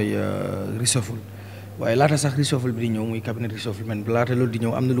xam ne mooy reshuffle waaye laata sax reshuffle bi di ñëw muy cabinet reshufflement laata loolu di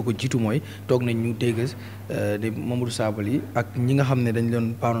ñëw am na lu ko jiitu mooy toog nañ ñu dégg de Momodou Sabally ak ñi nga xam ne dañ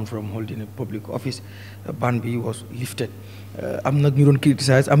doon banned from holding a public office ban bi was lifted am nag ñu doon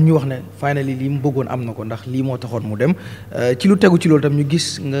criticize am ñu wax ne finally lii mu bëggoon am na ko ndax lii moo taxoon mu dem ci lu tegu ci loolu tam ñu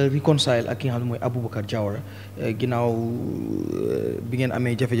gis nga reconcile ak ki nga xam ne mooy Aboubacar Jawara ginnaaw bi ngeen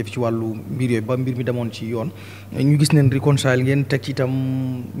amee jafe-jafe ci wàllu mbir yooyu ba mbir mi demoon ci yoon ñu gis neen reconcile ngeen teg ci itam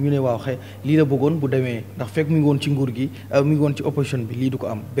ñu ne waaw lii la bëggoon bu demee ndax fekk mi ngi woon ci nguur gi mi ngi woon ci opposition bi lii du ko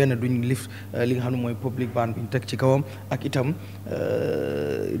am benn duñ lift li nga xam ne mooy public ban bi ñu teg ci kawam ak itam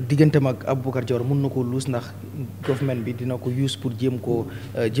digganteem ak Aboubacar Jawara mun na koo luus ndax government bi dina ko use pour jéem koo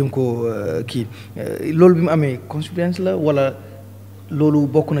kii loolu bi mu amee conséquence la wala loolu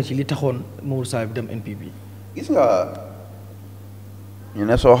bokk na ci li taxoon Momodou Sabally dem N.P.P gis nga ñu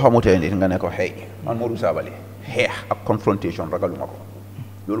ne soo xamutee nit nga ne ko xëy man Momodou Sabally xeex ak confrontation ragaluma ko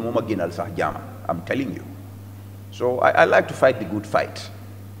loolu moo ma gënal sax jaama I'm telling you so I like to fight the good fight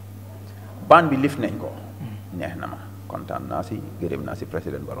ban bi lift nañ ko neex na ma kontaan naa si gërëm naa si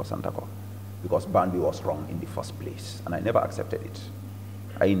président Barrow sant ko because ban bi was wrong in the first place and I never accepted it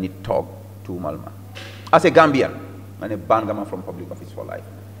ay nit toog tuumal ma as a Gambian ma ne ban nga ma from public office for life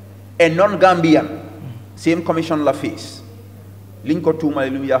a non-Gambian same commission la face liñ ko tuumale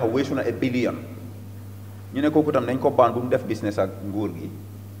lu mu yaaxa weesu na $1 billion ñu ne kooku tam dañ ko ban bu mu def business ak nguur gi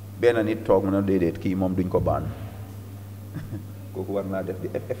benn nit toog mu ne déedéet kii moom duñ ko ban kooku war naa def di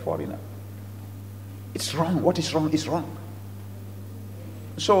effort yi na it's wrong what is wrong is wrong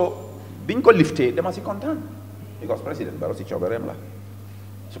so biñ ko liftee dama si kontaan because président Barrow si coobareem la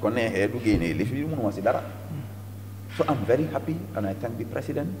su ko neexee du génnee lift bi mënuma si dara so I'm very happy and I thank the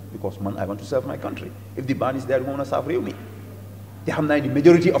president because man I want to serve my country if the ban is there mu mën a serve réew mi te xam naa the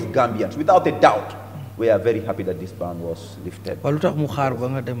majority of Gambians without a doubt we are very happy that this ban was lifted. waaw lu tax mu xaar ba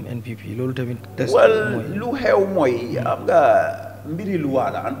nga dem N.P.P loolu tamit. well lu xew mooy am nga mbiri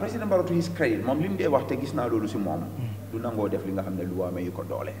luwaa la and président Barrow to his credit moom li mu dee wax te gis naa loolu si moom du nangoo def li nga xam ne luwaa mayu ko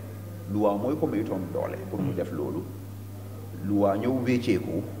doole luwaa mooy ko mayutoon doole pour mu def loolu luwaa ñëw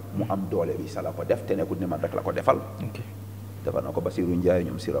wécceeku mu am doole bi sa la ko def te nekkut ne man rek la ko defal defal na ko Basiru Njaay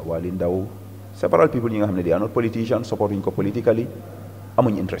ñoom Sira Wali Ndaw several people ñi nga xam ne they are not politicians supportuñ ko politically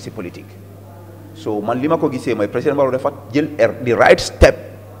amuñ interest si politique so man li ma ko gisee mooy président Barrow dafa jël the right step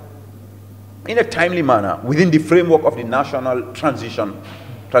in a timely manner within the framework of the national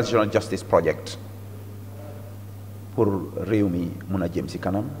transitional justice project pour réew mi mun a jëm si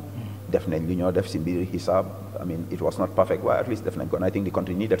kanam def nañ li ñoo def si mbiri xisaab I mean it was not perfect waaye at least def nañ ko and I think the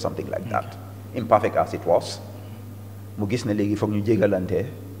country needed something like that imperfect as it was mu gis ne léegi foog ñu jégalante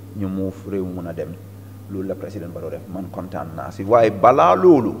ñu move réew mi mun a dem loolu la président Barrow def man kontaan naa si waaye balaa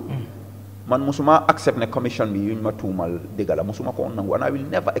loolu man musuma accept ne commission bi yuñ ma tuumal dëgg la musuma ko nangu and I will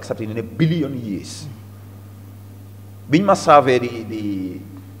never accept it in a billion years biñ ma serve the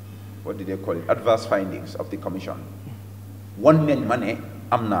what did they call it adverse findings of the commission wan nañ ma ne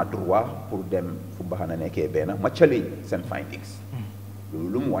am naa droit pour dem fu mbaxana nekkee benn ma challenge seen findings loolu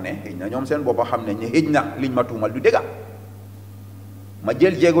lu mu wane xëy na ñoom seen boppa xam ne xëy na liñ ma tuumal du dëgga ma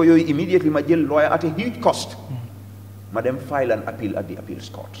jël jéego yooyu immediately ma jël lawyer at a huge cost ma dem file an appeal at the appeals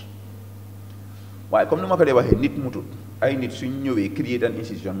court waaye comme ni ma ko dee waxee nit mutut ay nit suñ ñëwee create an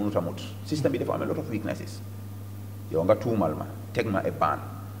institution mënut a mut système bi dafa am a lot of weaknesses yow nga tuumal ma teg ma e ban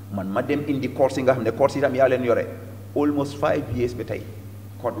man ma dem indi course yi nga xam ne course yi tam yaa leen yore almost 5 years ba tey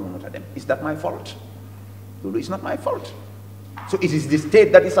court bi mënut a dem is that my fault loolu is not my fault so it is the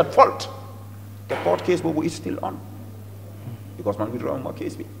state that is at fault the court case boobu is still on because man withdraw ma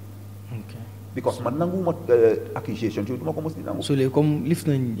case bi because man nanguma accusation ci duma ko mos di nangu so léegi comme lif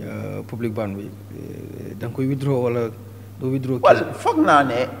nañ public ban bi da nga koy withdraw wala doo withdraw well foog naa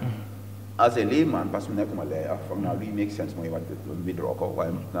ne as a layman parce que nekkuma lawyer foog naa luy make sense mooy wax withdraw ko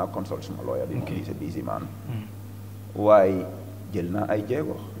waaye naa consult suma lawyer bi moom is a busy man waaye jël naa ay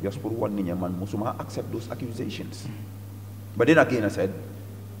jéego just pour wan nit ñi man musuma accept those accusations ba dina génn said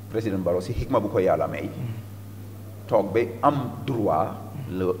président Barrow si xikma bu ko yàlla may toog ba am droit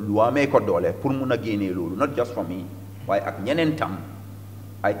lu amee ko doole pour mun a génnee loolu not just for me waaye ak ñeneen tam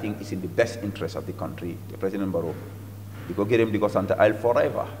I think it's in the best interest of the country the président Barrow di ko gërëm di ko sant I'll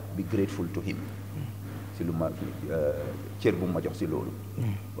forever be grateful to him si lu ma cër bu ma jox si loolu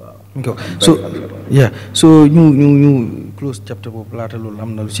waaw so yeah so ñu close chapter boobu laata loolu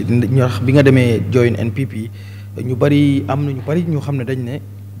am na lu si ñax bi nga demee join N.P.P ñu bari am na ñu bari ñu xam ne dañ ne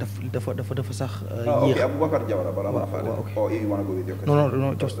dafa sax yéex Aboubacar Jawara bala ma faale oh you want to go with your question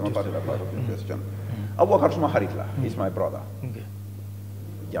no just part of the question Aboubacar suma xarit la he's my brother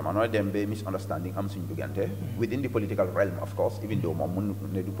jamono dem ba misunderstanding am suñu diggante within the political realm of course even though moom mun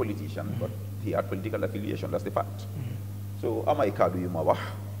ne du politician but he had political affiliation that's the fact so amay kaddu yu ma wax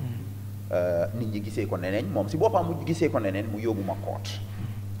nit ñi gisee ko neneen moom si boppam mu gisee ko neneen mu yóbbu ma court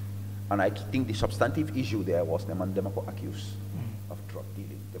and I think the substantive issue there was ne man dama ko accuse of drug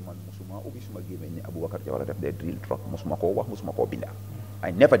dealing te man musuma ubbi suma gémmiñ ne Aboubacar Jawara def dee drill drug musuma koo wax musuma koo binda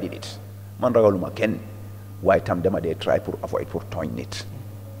I never did it man ragaluma kenn waaye tam dama dee try pour avoid pour tooñ nit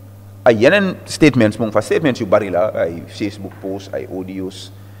ay yeneen statements mu ngi fa statements yu bari la ay Facebook posts ay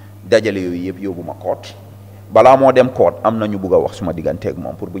audios dajale yooyu yëpp yóbbu ma court balaa moo dem court am na ñu bugg a wax suma digganteeg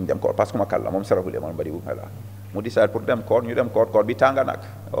moom pour buñ dem court parce que ma kàlla moom saraxule man bari bu la mu decide pour dem court ñu dem court bi tànga nag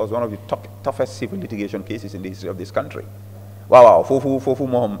it was one of the toughest civil litigation cases in the history of this country waaw foofu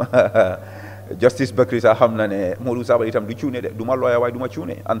moom Justice Bakri sax xam na ne Modou Sabally itam du cuune de du ma lawyer waaye du ma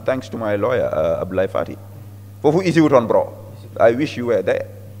cuune and thanks to my lawyer Abdoulaye Fati foofu easy wutoon bro I wish you were there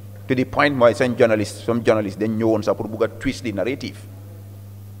to the point mooy some journalist dañ ñëwoon sax pour bugg a twist the narrative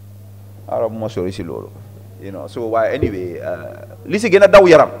arab ma sori si loolu so waaye anyway li si gën a daw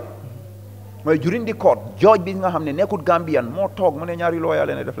yaram mooy during the court judge bi nga xam ne nekkut Gambian moo toog mu ne ñaari lawyer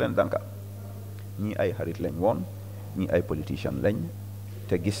leen def leen danka ñii ay xarit lañ woon ñii ay politician lañ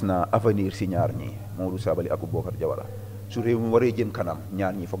te gis naa avenir si ñaar ñi Momodou Sabally ak Aboubacar Jawara su réew mi waree jëm kanam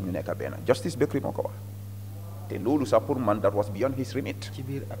ñaar ñi foog ñu nekk benn Justice Bakri moo ko wax te loolu sax pour man that was beyond his remit ci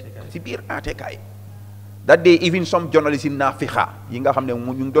biir àttekaay that day even some journalists yi naafixa yi nga xam ne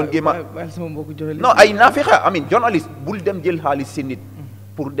ñu ngi doon géema non ay naafixa I mean journalist bul dem jël xaalis si nit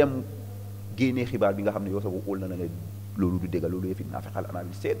pour dem génnee xibaar bi nga xam ne yow sax óol na ne loolu du dégg loolu yëfi naafixa la and I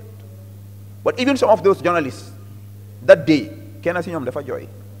will say that but even some of those journalists that day kenn si ñoom dafa jooy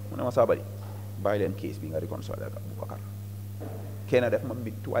mu ne ma Sabally bàyyi leen case bi nga réconcilier ak Aboubacar kenn def ma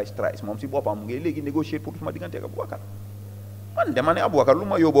mbit twice thrice moom si boppam mu ngi léegi négocier pour suma diggante ak Aboubacar man dama ne Aboubacar lu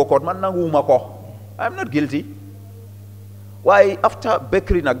ma yóbboo koot man nanguwuma ko I am not guilty waaye after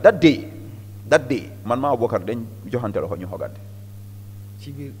Bakri nag that day man ma Aboubacar dañ joxante loxo ñu xogante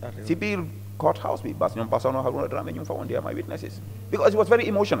si biir court house bi parce que ñoom personne Haruna Dramé ñu fa woon they are my witnesses because it was very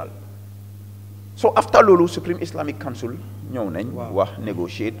emotional so after loolu Supreme Islamic Council ñëw nañ wax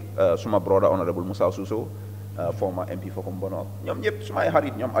negotiate suma brother honorable Moussa Suso former MP for Kombono ñoom ñëpp sumay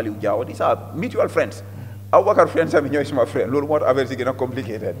xarit ñoom Aliou Diaw these are mutual friends Aboubacar friends am ñooy suma friend loolu moo tax affaire si gën a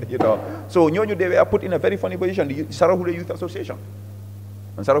complicated so ñooñu they were put in a very funny position the Sarahule Youth Association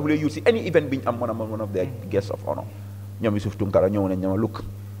and Sarahule Youth si any event bi ñu am one of their guests of honor ñoom Yusuf Tunkara ñëw nañ ñama look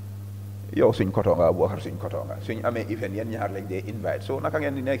yow suñ koto nga Aboubacar suñ koto nga suñ amee event yeen ñaar lañ dee invite so naka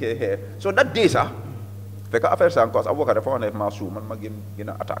ngeen di nekkee xeer so that day sax fekk affaire sa encore Aboubacar dafa wax ne ma suu man ma gën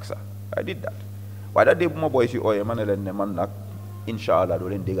a attaque sax I did that waaye that day bu ma booy si ooyee ma ne leen ne man nag incha allah doo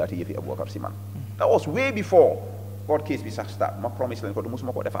leen déggaati yëfi Aboubacar si man that was way before court case bi sax start ma promise leen ko du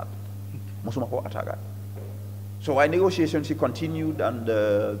musuma koo defaat musuma koo attaquaat so waaye negotiation si continued and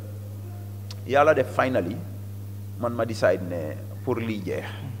yàlla def finally man ma decide ne pour lii jeex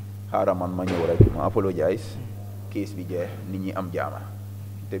xaaral man ma ñëw rek ma apologize case bi jeex nit ñi am jaama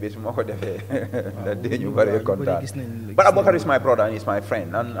te bés moo ko defee da dee ñu bari kontaan but Abubakar is my brother and he's my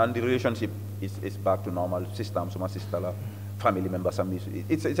friend and the relationship is back to normal system suma sister la family members am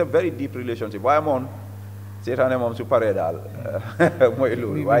it's a very deep relationship waaye moom seetaane moom su paree daal mooy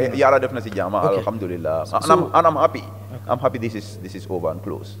loolu waaye yàlla def na si jàmm alhamdulillah and I'm happy this is over and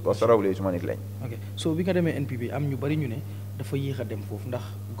close parce que rawlee suma nit lañ ok so bi nga demee NPP am ñu bari ñu ne dafa yéex a dem foofu ndax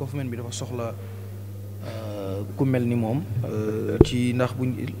government bi dafa soxla ku mel ni moom ci ndax bu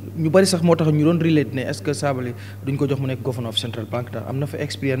ñu bari sax moo tax ñu doon relate ne est-ce que Sabally duñ ko jox mu nekk governor of Central Bank ndax am na fa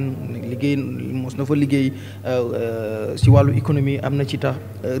expérience liggéey mos na fa liggéey ci wàllu économie am na ci tax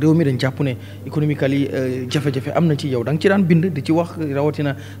réew mi dañ jàpp ne économically jafe-jafe am na ci yow da nga ci daan bind di ci wax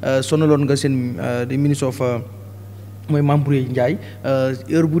rawatina sonaloon nga seen di ministre of mooy membre Ndiaye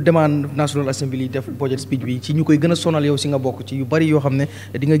heure bu demande National Assembly def budget speech bi ci ñu koy gën a sonal yow si nga bokk ci yu bari yoo xam ne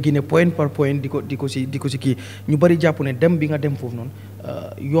di nga génne point par point di ko si kii ñu bari jàpp ne dem bi nga dem foofu noonu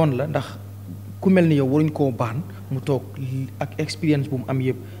yoon la ndax ku mel ni yow waruñ koo baan mu toog ak expérience bu mu am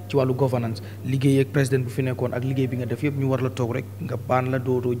yëpp ci wàllu governance liggéey ak président bu fi nekkoon ak liggéey bi nga def yëpp ñu war la toog rek nga baan la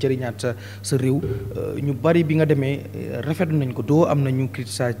doo jëriñaat sa réew ñu bari bi nga demee rafetlu nañ ko doo am na ñu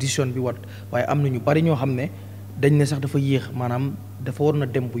criticiser décision bi waaye am na ñu bari ñoo xam ne dañ ne sax dafa yéex maanaam dafa war na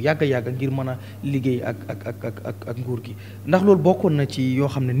dem bu yàgg a yàgg ngir mën a liggéey ak nguur gi ndax loolu bokkoon na ci yoo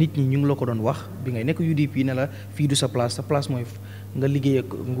xam ne nit ñi ñu ngi la ko doon wax bi ngay nekk UDP ne la fii du sa place mooy nga liggéey ak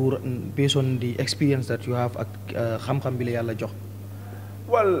nguur based on the experience that you have ak xam-xam bi la yàlla jox.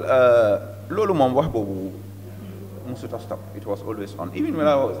 well loolu moom wax boobu musuta stop it was always on even when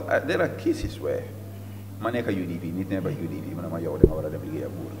I was there are cases where ma nekk UDP nit ne ba UDP ma ne ma yow da nga war a dem liggéey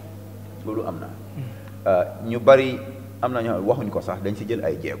ak nguur loolu am na. ñu bari am na ñoo waxuñ ko sax dañ si jël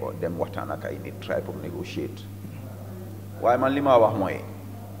ay jéego dem waxtaan ak ay nit try pour negotiate waaye man li ma wax mooy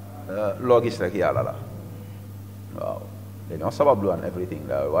loo gis rek yàlla la waaw dañoo sabablu and everything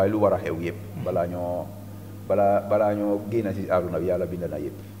la waaye lu war a xew yëpp balaa ñoo génn si àdduna bi yàlla bind na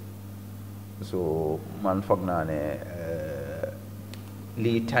yëpp so man foog naa ne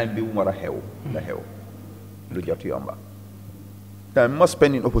lii time bi mu war a xew la xew lu jot yomba time ma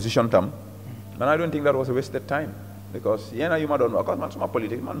spend in opposition tam and I don't think that was a wasted time because yena yu ma doon wax man suma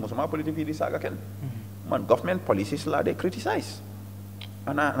politique man musuma politique fii di saaga kenn man government policies la they criticize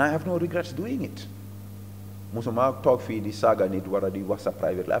and I have no regrets doing it musuma toog fii di saaga nit war a di wax sa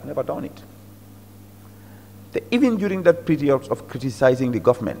private life. I've never done it. Even during that period of criticizing the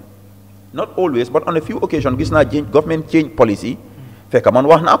government, not always but on a few occasions gis naa government change policy fekk man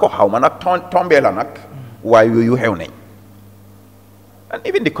wax naa ko xaw ma nag tombee la nag waaye yooyu xew nañ. And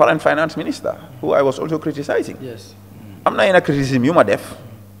even the current finance minister, who I was also criticizing. Yes. am na yenn criticism yu ma def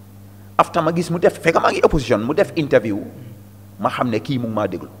after ma gis mu def fekk maa ngi opposition mu def interview ma xam ne kii mu ngi maa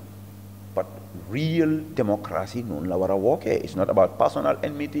déglu but real democracy noonu la war a wookee. It's not about personal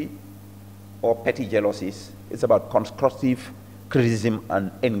enmity or petty jealousies. It's about constructive criticism and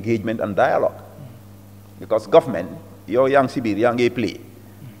engagement and dialogue because government yow yaa ngi si biir yaa ngi play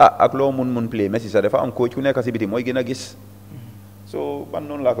ak loo mun play mais si sa dafa am coach ku nekk si biti mooy gën a gis. So man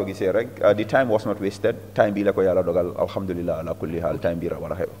noonu laa ko gisee rek the time was not wasted time bi la ko yàlla dogal alhamdulillah ala kulli haal time bi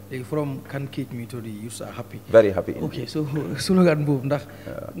war a xew. léegi from can keep me to the youths are happy. Very happy. ok so slogan boobu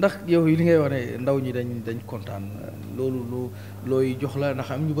ndax yow li ngay wax ne ndaw ñi dañ kontaan loolu looy jox la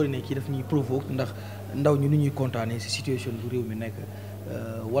ndax am ñu bëri ne kii daf ñuy provoque ndax ndaw ñi nu ñuy kontaanee si situation bu réew mi nekk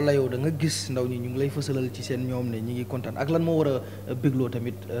wala yow da nga gis ndaw ñi ñu ngi lay fësalal ci seen ñoom ne ñi ngi kontaan ak lan moo war a bégloo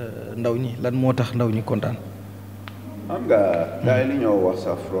tamit ndaw ñi lan moo tax ndaw ñi kontaan. xam nga daay li ñoo wax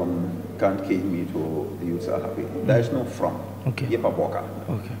sax from can't cage me to the youths are happy. There is no from. yëpp a bokka.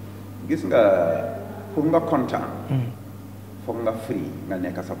 gis nga pour nga kontaan. foog nga free nga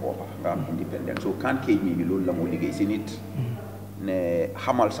nekk sa boppa nga am independent so can't cage me bi loolu la moo liggéey si nit. ne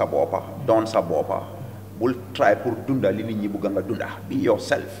xamal sa boppa doon sa boppa bul try pour dunda li nit ñi bëgg nga dunda be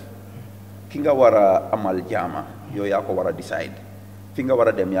yourself. ki nga war a amal jaama yow yaa ko war a decide fi nga war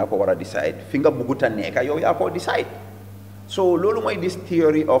a dem yaa ko war a decide fi nga bëggut a nekk yow yaa ko decide. So loolu mooy this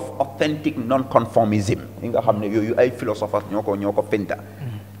theory of authentic non-conformism yi nga xam ne yooyu ay philosophers ñoo ko fenta.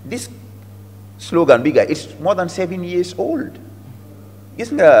 This slogan bi ga it's more than 7 years old.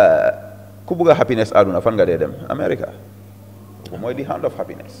 Gis nga ku bëgg a happiness àdduna fan nga dee dem America mooy the hand of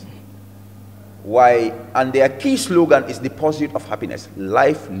happiness. Why and their key slogan is the pursuit of happiness,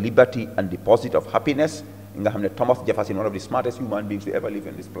 life, liberty and the pursuit of happiness. Nga xam ne Thomas Jefferson, one of the smartest human beings to ever live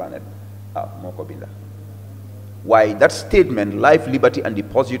on this planet, moo ko binda. Why that statement, life, liberty and the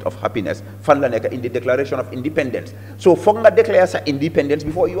pursuit of happiness, fan la nekk in the Declaration of Independence. So foog nga declare sa independence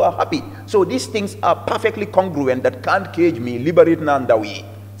before you are happy. So these things are perfectly congruent that can't cage me liberate na ndaw yi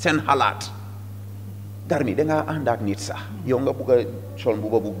seen xalaat garmi da ngaa ànd ak nit sax yow nga bugg a sol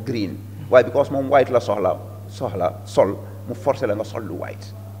mbuba bu green waaye because moom white la soxla sol mu forcé la nga sol lu white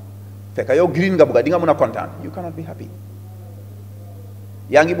fekk yow green nga bugga di nga mën a kontaan you cannot be happy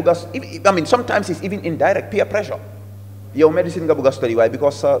yaa ngi bugga I mean sometimes it's even indirect peer pressure yow medicine nga bugga study waaye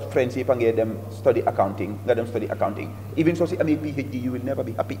because sa friends yi fa ngee dem study accounting nga dem study accounting even soo si amee PhD you will never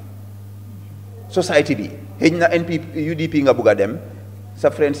be happy society bi xëy na N.P.P UDP nga bugga dem sa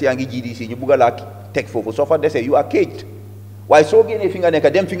friends yaa ngi GDC ñu bugga laa teg foofu soo fa desee you are caged waaye soo génnee fi nga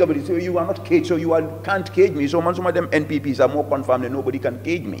nekk dem fi nga bëri so you are not caged so you can't cage me so man su ma dem N.P.P sax moo confirm ne nobody can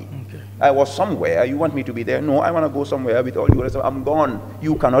cage me I was somewhere you want me to be there no I want to go somewhere with all you rest I'm gone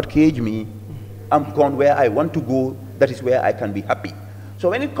you cannot cage me I'm gone where I want to go that is where I can be happy so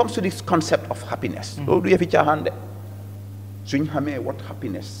when it comes to this concept of happiness loolu du yëfi caaxaan de suñ xamee what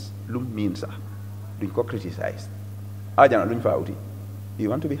happiness lu mu mean sax duñ ko criticize ajana luñ faa uti you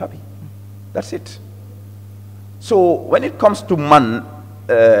want to be happy that's it so when it comes to man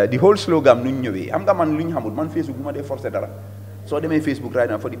the whole slogan nuñ ñëwee xam nga man luñ xamul man Facebook du ma dee forcer dara soo demee Facebook right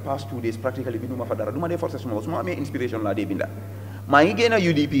now for the past 2 days practically bindu ma fa dara du ma dee forcer su ma amee inspiration laa dee binda maa ngi génn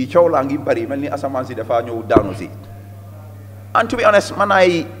UDP coow laa ngi bari mel ni asamaan si dafa ñëw daanu si and to be honest man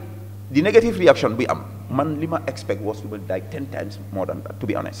the negative reaction bi am man li ma expect was to be like 10 times more than that to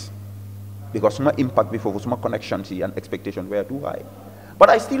be honest because suma impact bi foofu suma connection si and expectation were too high but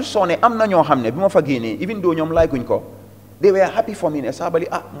I still saw ne am na ñoo xam ne bi ma fa génnee even though ñoom like guñ ko they were happy for me ne Sabally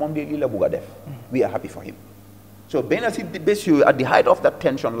moom de lii la bugg a def we are happy for him so benn si bés yooyu at the height of that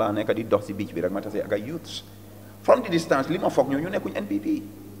tension laa nekk di dox si beach bi rek ma tase ak ay youths from the distance li ma foog ñu nekkuñ N.P.P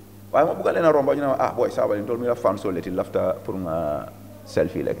waaye ma bugg a leen a romba ñu ne ma boy Sabally told me la fan so little lafta pour nga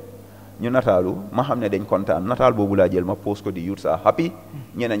selfie léegi ñu nataalu ma xam ne dañ kontaan nataal boobu laa jël ma post ko di youths are happy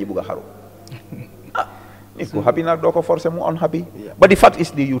ñeneen ñi bugg a xaru nit ku happy nag doo ko forcé mu unhappy but the fact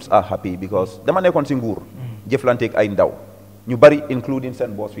is the youths are happy because dama nekkoon si nguur jëflanteeg ay ndaw ñu bari including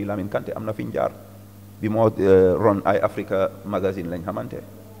seen boss fii Lamin Kante am na fi ñu jaar bi moo ron Eyeafrica magazine lañ xamante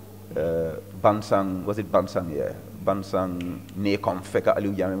Bansang was it Bansang Bansang neekom fekk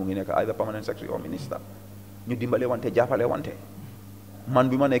Aliou Jammeh mu ngi nekk either permanent secretary or minister ñu dimbale wante jàppale wante man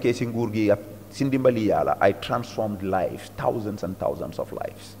bi ma nekkee si nguur gi si ndimbali yàlla I transformed lives thousands and thousands of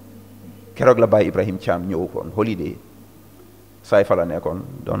lives keroog la Baye Ibrahim Thiam ñëw koon holiday saay fa la nekkoon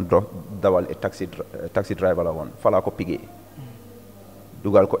doon dawal taxi driver la woon fa laa ko pigee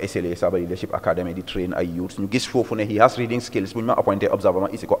dugal ko SLA Sabally Leadership Academy di train ay youths ñu gis foofu ne he has reading skills bu ñu ma appointé observer ma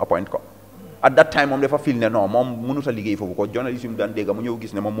isi ko appoint ko at that time moom dafa feel ne non moom mënut a liggéey foofu ko journaliste yu mu daan dégg mu ñëw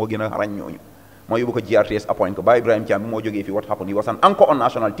gis ne moom moo gën a xarañ ñooñu moo yóbbu ko GRTS appoint ko Baye Ibrahim Thiam bi moo jógee fi what happened he was an anchor on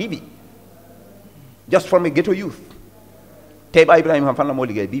national TV just from a ghetto youth tey Baye Ibrahim xam fan la moo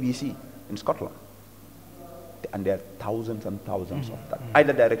liggéey BBC in Scotland and there are thousands and thousands of that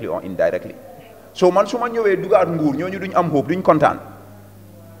either directly or indirectly so man su ma ñëwee dugaat nguur ñooñu duñ am hope duñ kontaan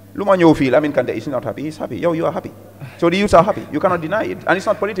lu ma ñëw fii Lamin Kante is not happy he is happy yow you are happy so the youths are happy you cannot deny it and it's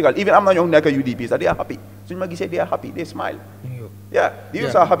not political even am na ñoo nekk UDP sax they are happy suñ ma gisee they are happy they smile yeah the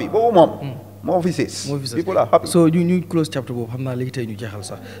youths are happy boobu moom moo fi sis people are happy so ñu close chapter boobu xam naa léegi tey ñu jeexal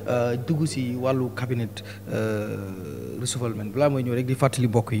sax dugg si wàllu cabinet reshufflement balaa mooy ñëw rek di fàttali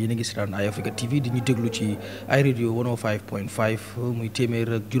mbokk yi yéen a ngi seetaan Eyeafrica TV di ñu déglu ci ay radio 105.5 muy téeméer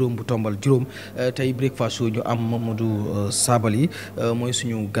ak juróom bu tombal juróom tey breakfast show ñu am Momodou Sabally mooy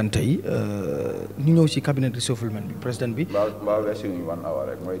suñu gan tey ñu ñëw ci cabinet reshufflement bi président bi. mbaa weesuñu 1 hour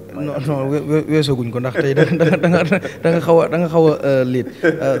rek mooy. non weesooguñ ko ndax tey da nga xaw a late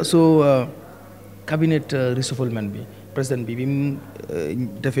so cabinet reshufflement bi président bi mu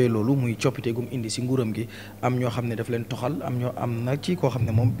defee loolu muy coppite gum indi si nguuram gi am ñoo xam ne daf leen toxal am na ci koo xam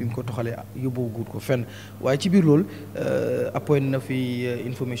ne moom bi mu ko toxalee yóbbu guut ko fenn waaye ci biir loolu appoint na fi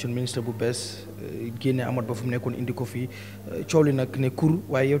information ministre bu bees génne amat ba fu mu nekkoon indi ko fi coow li nag ne kur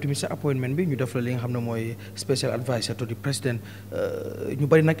waaye yow tamit sa appointment bi ñu def la li nga xam ne mooy special adviser to the president ñu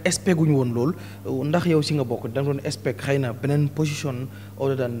bari nag expect guñu woon loolu ndax yow si nga bokk da nga doon expect xëy na beneen position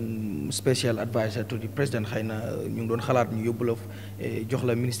other than special adviser to the president xëy na ñu ngi doon xalaat ñu yóbbu la jox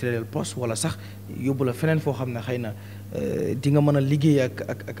la ministériel poste wala sax yóbbu la feneen foo xam ne xëy na di nga mën a liggéey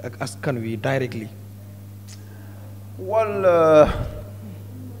ak askan wi directly. Well,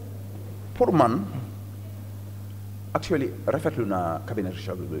 pour man actually rafetlu naa cabinet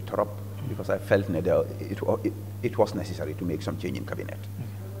reshuffle bi trop because I felt ne it was necessary to make some change in cabinet.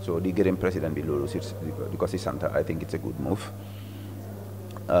 So di gërëm président bi loolu because si sant I think it's a good move.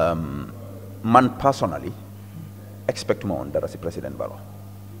 Man personally expect ma woon dara si président Barrow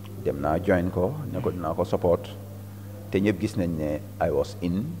dem naa join ko ne ko dinaa ko support te ñëpp gis nañ ne I was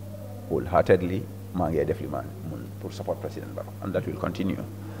in wholeheartedly maa ngi def li ma mun pour support président Barrow and that will continue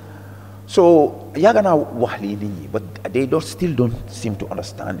So yàgg naa wax lii nit ñi but they still don't seem to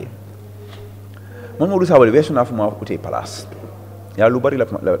understand it. Momodou Sabally weesu naa fu ma utee place yaa lu bari la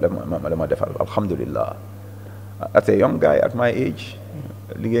ma defal alhamdulillah. As a young guy at my age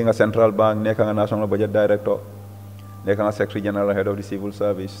liggéey nga Central Bank nekk nga National Budget Director nekk nga Secretary General Head of the Civil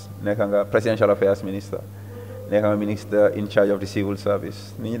Service nekk nga Presidential Affairs Minister nekk nga Minister in charge of the Civil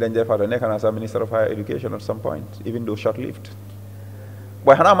Service nit ñi dañ dee fàtte nekk nga sa Minister of Higher Education at some point even though short-lived.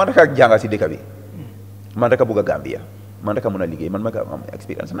 Waaye xanaa man rek ak jànga si dëkk bi man rek a bugg a Gambia man rek a mun a liggéey man ma am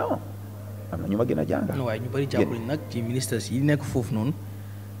expérience non am na ñu ma gën a jànga. waaye ñu bari jàpp nañ nag ci ministres yi nekk foofu noonu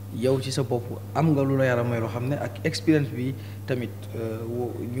yow ci sa bopp am nga lu la yàlla may loo xam ne ak expérience bi tamit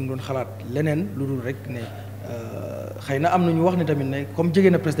ñu ngi doon xalaat leneen lu dul rek ne xëy na am na ñu wax ne tamit ne comme jege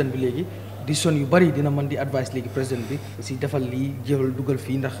na président bi léegi décision yu bari dina mën di advice léegi président bi si defal lii jël dugal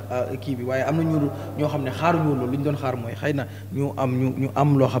fii ndax kii bi waaye am na ñoo xam ne xaaruñu loolu li ñu doon xaar mooy xëy na ñu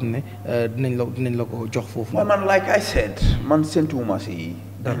am loo xam ne dinañ la ko jox foofu. man like I said man séntuwuma si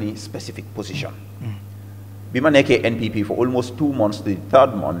any specific position. bi ma nekkee N.P.P for almost 2 months the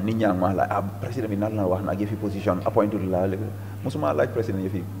 3rd month nit ñaa ngi ma laaj président bi nan la wax nag yëfi position appointed la mosuma laaj président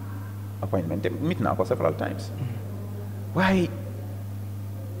yëfi appointment te meet naa ko several times waaye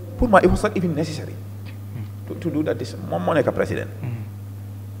pour moi it was not even necessary to do that. This moom moo nekk président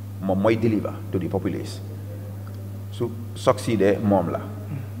moom mooy deliver to the populace su succeedee moom la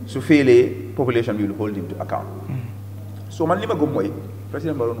su failee population will hold him to account. So man li ma gëm mooy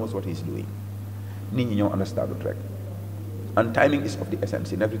President Barrow knows what he's doing. Nit ñi ñoo understand rek and timing is of the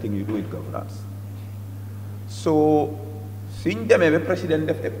essence in everything you do in governance. So suñ demee ba président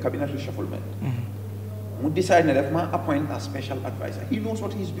def cabinet reshufflement mu decide ne def ma appoint a special advisor. He knows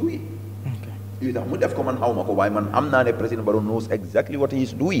what he's doing. Li tax mu def ko man xaw ma ko waaye man am naa ne President Barrow knows exactly what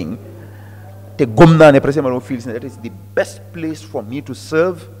he's doing te gëm naa ne President Barrow feels that is the best place for me to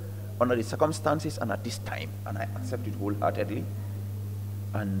serve under the circumstances and at this time, and I accept it wholeheartedly,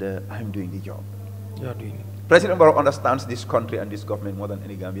 and I'm doing the job. You are doing it. President Barrow understands this country and this government more than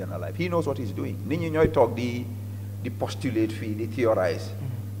any Gambian alive. He knows what he's doing. Nit ñi ñooy talk di postulate fii, di theorize.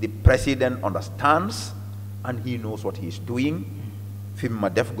 The president understands and he knows what he's doing. Fi ma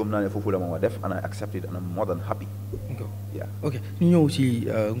def gëm naa ne foofu la ma def, and I accept it and I'm more than happy. Yeah. Ok ñu ñëw ci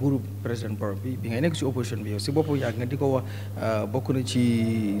nguuru président Barrow bi ngay nekk ci opposition bi yow si bopp yàgg nga di ko wax bokk na ci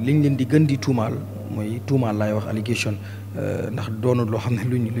liñ leen di gën di tuumaal mooy tuumaal laay wax allégation ndax doonul loo xam ne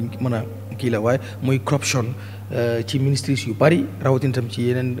luñ mën a kii la waaye mooy corruption ci ministries yu bari rawatina tam ci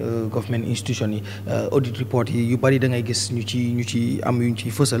yeneen government institution yi audit report yi yu bari da ngay gis ñu ci am yuñ ci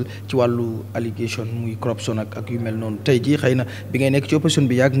fësal ci wàllu allégation muy corruption ak yu mel noonu tey jii xëy na bi ngay nekk ci opposition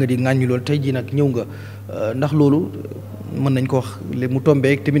bi yàgg nga di ŋàññi loolu tey jii nag ñëw nga ndax loolu mën nañ ko wax mu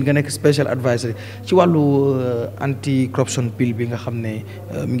tombé tamit nga nekk special advisory ci wàllu anti corruption bill bi nga xam ne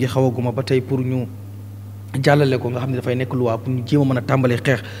mi ngi xaw a guma ba tey pour ñu jàllale ko nga xam ne dafay nekk loi pour ñu jéem a mën a tàmbalee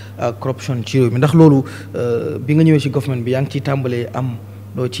xeex corruption ci réew mi ndax loolu bi nga ñëwee ci government bi yaa ngi ciy tàmbalee am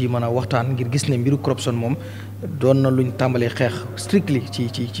loo ci mën a waxtaan ngir gis ne mbiru corruption moom doon na luñ tàmbalee xeex strictly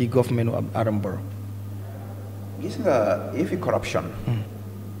ci government u Adama Barrow. Gis nga yëfi corruption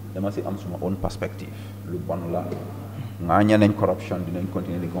dama si am suma own perspective lu bon la ŋaaña nañ corruption dinañ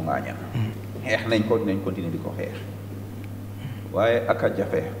continuer di ko ŋaaña xeex nañ ko dinañ continuer di ko xeex waaye ak a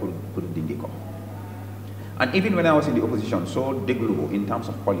jafe pour dindi ko. And even when I was in the opposition, so déglu in terms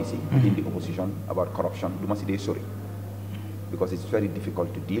of policy in the opposition about corruption, du ma si dee sori because it's very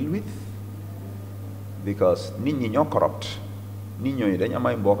difficult to deal with because nit ñi ñoo corrupt nit ñooñu dañ am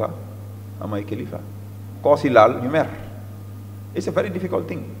ay mbokka am ay kilifa koo si laal ñu mer. It's a very difficult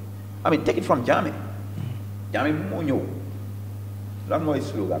thing. I mean, take it from Jammeh. Jammeh bu moo ñëw lan mooy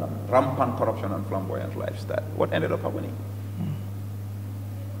slogan am rampant corruption and flamboyant lifestyle. What ended up happening?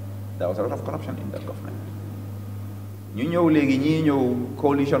 There was a lot of corruption in that government. ñu ñëw léegi ñii ñëw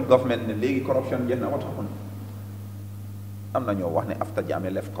coalition government ne léegi corruption jeex na what happened? Am na ñoo wax ne after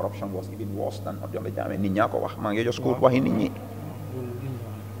Jammeh left corruption was even worse than under Jammeh. Nit ñaa ko wax maa ngi just quote waxi nit ñi.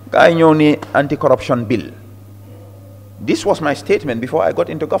 Gaa yi ñëw ni anti corruption bill. This was my statement before I got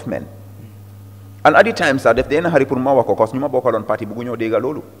into government. And at the time sax def dee na xari pour ma wax ko cause ñu ma bokkaloon parti buggu ñoo dégga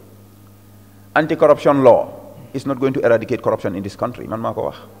loolu. Anti corruption law is not going to eradicate corruption in this country man maa ko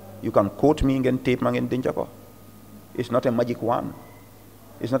wax. You can quote me ngeen tape ma ngeen denca ko. It's not a magic wand.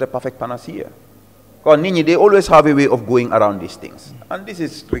 It's not a perfect panacea. Because nit they always have a way of going around these things. And this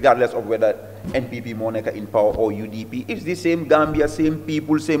is regardless of whether N.P.P Moneka in power or UDP. It's the same Gambia, same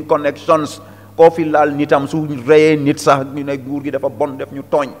people, same connections. Koo fi laal nitam su reyee nit sax ñu ne nguur gi dafa bon def ñu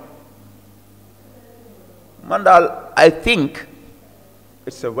tooñ. Man daal I think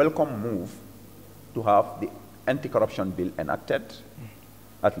it's a welcome move to have the anti-corruption bill enacted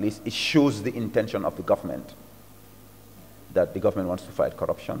at least it shows the intention of the government that the government wants to fight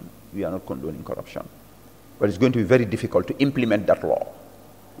corruption. We are not condoning corruption. But it's going to be very difficult to implement that law.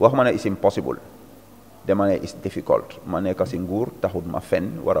 Wax ma ne is impossible. Dama ne is difficult. Ma nekk si nguur taxut ma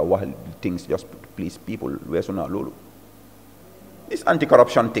fen wara wax things just to please people. Weesu naa loolu. This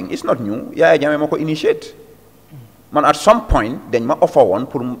anti-corruption thing is not new. Yahya Jammeh moo ko initiate. Man at some point dañ ma offer woon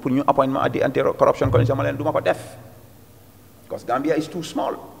pour ñu appoint ma at the anti-corruption commission ma leen du ma ko def. Because Gambia is too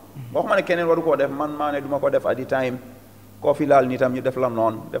small. Wax ma ne keneen waru koo def man maa ne du ma ko def at the time. Koo fi laal nitam ñu def la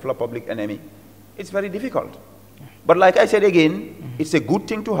noon def la public enemy. It's very difficult. But like I said again, it's a good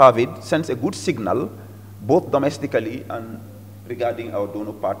thing to have it, sends a good signal, both domestically and regarding our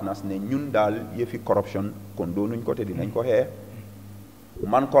donor partners, ne ñun daal yëfi corruption kon doonuñ ko te dinañ ko xeex.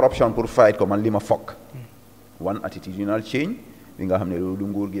 Man corruption pour fight ko man li ma fokk. One attitudinal change, li nga xam ne loolu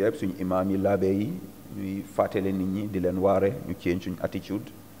nguur gi yëpp suñu imam yi laabe yi ñuy fàttale nit ñi di leen waare ñu change suñu attitude.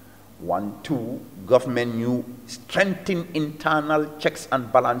 1, 2, government ñu strengthen internal checks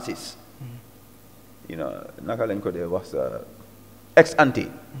and balances. You know, naka lañ ko dee wax sa ex ante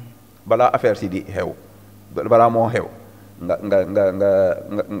balaa affaire si di xew balaa moo xew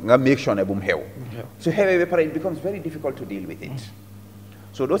nga make sure ne bu mu xew su xewee ba pare it becomes very difficult to deal with it.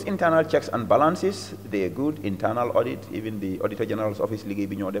 So those internal checks and balances, they are good. Internal audit, even the Auditor General's office liggéey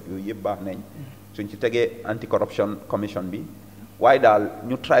bi ñoo def yooyu yëpp baax nañ suñ ci tegee anti-corruption commission bi waaye daal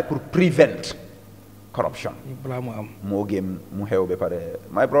ñu try pour prevent corruption moo gëm mu xew ba pare.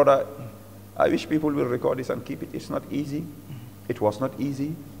 My brother, I wish people will record this and keep it. It's not easy. It was not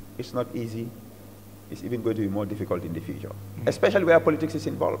easy. It's not easy. It's even going to be more difficult in the future, especially where politics is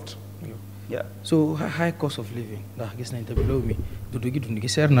involved. Yeah. So high cost of living ndax gis nañ tamit loolu mi dund gi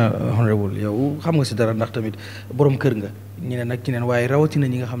seer na honorable yow xam nga si dara ndax tamit borom kër nga ñeneen ak ñeneen waaye rawatina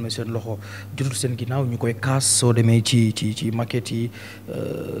ñi nga xam ne seen loxo jotul seen ginnaaw ñu koy kaas soo demee ci market yi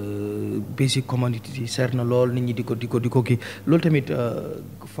basic commodity yi seer na lool nit ñi di ko kii loolu tamit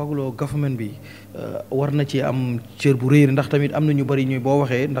faguloo government bi war na ci am cër bu rëy ndax tamit am na ñu bari ñuy boo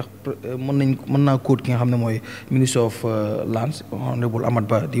waxee ndax mën naa quote ki nga xam ne mooy Minister of Lands honorable Amat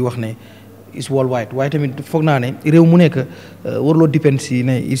Bah di wax ne is worldwide waaye tamit foog naa ne réew mu nekk warloo depend si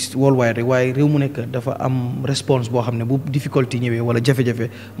ne is worldwide rek waaye réew mu nekk dafa am response boo xam ne bu difficulté ñëwee wala jafe-jafe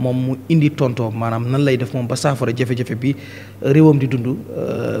moom mu indi tontoo maanaam nan lay def moom ba saafara jafe-jafe bi réewam di dund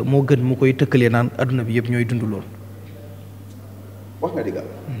moo gën mu koy tëkkalee naan adduna bi yëpp ñooy dund lool. wax nga dëgg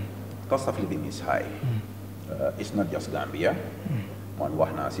cost of living is high. It's not just Gambia. Man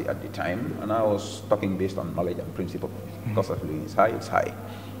wax naa si at the time and I was talking based on knowledge and principle. Cost of living is high, it's high.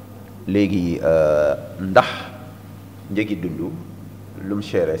 Léegi ndax njëgi dundu lu mu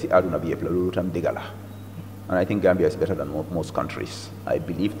cher si àdduna bi yëpp la loolu tam dëgg la and I think Gambia is better than most countries. I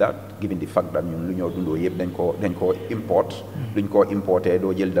believe that given the fact that ñun lu ñoo dundoo yëpp dañ ko import luñ ko importé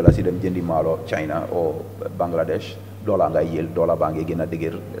doo jël dalasi dem jëndi maalo China o Bangladesh dollar ngay jël dollar baa ngi gën a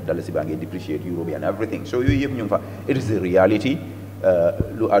dëgër dalasi baa ngi depreciate euro bi and everything so yooyu yëpp ñu ngi fa it is the reality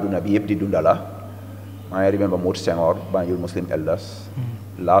lu àdduna bi yëpp di dunda la. I remember Mot Senghor Banjul Muslim Elders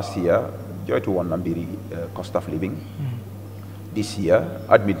last year joytu woon na mbiri cost of living. This year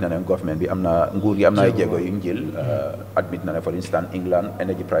admit na ne government bi am na nguur gi am na ay jéego yu ñu jël admit na ne for instance England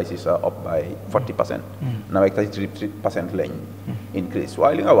energy prices are up by 40%. Now 33% lañ increase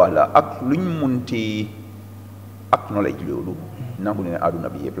waaye li nga wax la ak luñ munti acknowledge loolu nangu ne àdduna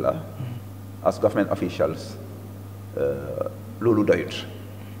bi yëpp la as government officials loolu doyut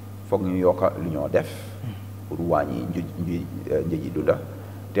foog ñu yokka lu ñoo def pour wàññi njëji dunda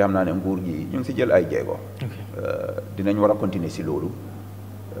te xam naa ne nguur gi ñu ngi si jël ay jéego dinañ war a continuer si loolu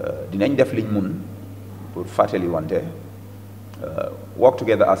dinañ def liñ mun pour fàttali wante work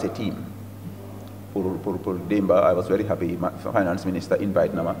together as a team pour démba I was very happy finance minister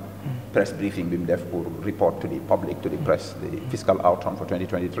invite na ma press briefing bi mu def pour report to the public to the press the fiscal outcome for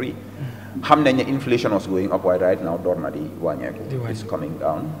 2023 xam nañ ne inflation was going up waaye right now door na di wàññeeku is coming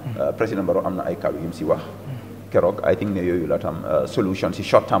down président Barrow am na ay kàddu yu mu si wax keroog I think ne yooyu la tam solution si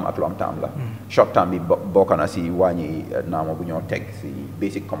short term ak long term la short term bi bokk na si wàññi naamo bu ñoo teg si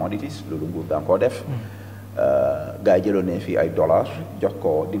basic commodities loolu nguur daan koo def gars yi jëloon ne fii ay dollars jox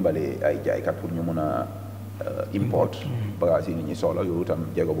ko dimbale ay jaaykat pour ñu mun a import bagage yi nit ñi soxla yooyu tam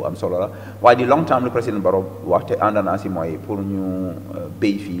jéego bu am solo la waaye di long term lu président Barrow wax te ànd naa si mooy pour ñu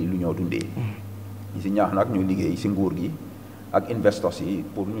béy fii lu ñoo dundee ñi si ñaax nag ñu liggéey si nguur gi ak investors yi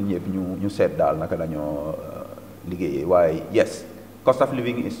pour ñun ñëpp ñu seet daal naka dañoo liggéeyee waaye yes cost of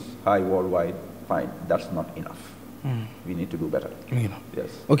living is high worldwide fine that's not enough we need to do better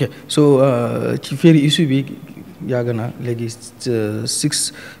yes ok so ci féeri issue bi yàgg na léegi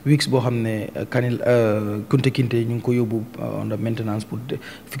 6 weeks boo xam ne Kunte Kinte ñu ngi ko yóbbu under maintenance pour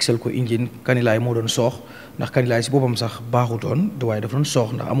fixel ko engine Kanilaay moo doon soox ndax Kanilaay si boppam sax baaxutoon waaye dafa doon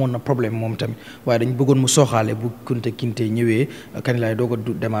soox ndax amoon na problème moom tamit waaye dañ bëggoon mu sooxaale bu Kunte Kinte ñëwee Kanilaay doog a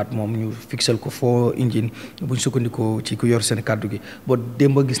demaat moom ñu fixel ko foo engine buñ sukkandikoo ci ku yor seen kàddu gi ba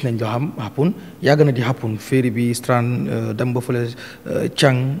démb gis nañ loo xam xappun yàgg na di xappun féeri bi strand dem ba fële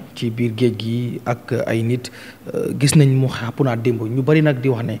càng ci biir géej gi ak ay nit gis nañ mu xappunaat démb ñu bari nag di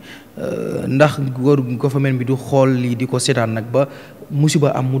wax ne ndax gouvernement bi du xool lii di ko seetaan nag ba musiba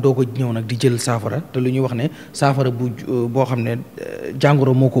am mu doog a ñëw nag di jël saafara te lu ñuy wax ne saafara boo xam ne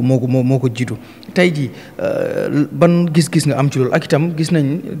jàngoro moo ko jiitu tey ji ban gis-gis nga am ci loolu ak itam gis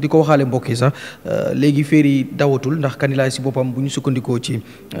nañ di ko waxaale mbokk yi sax léegi féeri dawatul ndax Kanilaay si boppam bu ñu sukkandikoo ci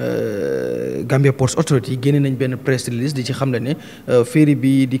Gambia Ports Authority génne nañ benn press release di ci xam ne féeri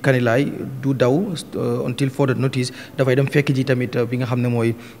bi di Kanilaay du daw until further notice dafay dem fekk ji tamit bi nga xam ne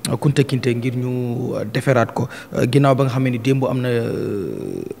mooy Kunte Kinte ngir ñu deferaat ko ginnaaw ba nga xam ne ni démb am na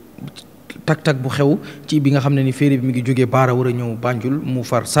tak bu xew ci bi nga xam ne ni féeri bi mi ngi jógee Baara war a ñëw Banjul mu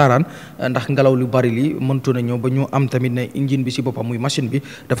far saaraan ndax ngelaw lu bari li mëntu na ñëw ba ñu am tamit ne engine bi si boppam muy machine bi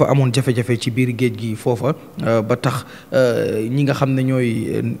dafa amoon jafe-jafe ci biir géej gi foofa ba tax ñi nga xam ne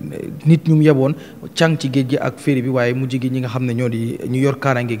ñooy nit ñu yeboon càng ci géej gi ak féeri bi waaye mujj gi ñi nga xam ne ñoo di ñu yor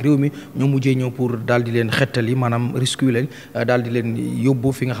kaaraangeeg réew mi ñoo mujjee ñëw pour daal di leen xettali maanaam rescue leen daal di leen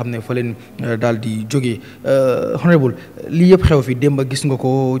yóbbu fi nga xam ne fa leen daal di jógee honorable lii yëpp xew fi démb gis nga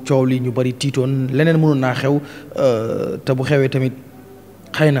ko coow li ñu bari tiitoon leneen mënoon naa xew te bu xewee tamit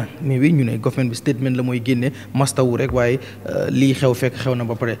xëy na mais oui ñu ne government bi statement la mooy génne mastawu rek waaye lii xew xew na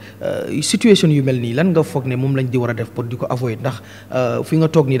ba pare situation yu mel nii lan nga foog ne moom lañ di war a def pour di ko avoid ndax fi nga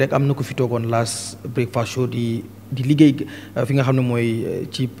toog nii rek am na ko fi toogoon last breakfast show di liggéey fi nga xam ne mooy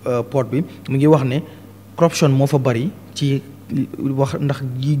ci port bi mu ngi wax ne corruption moo fa bari ci wax ndax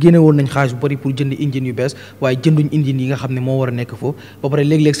yi génne woon nañ xaalis bu bari pour jënd engine yu bees waaye jënduñ engine yi nga xam ne moo war a nekk foofu ba pare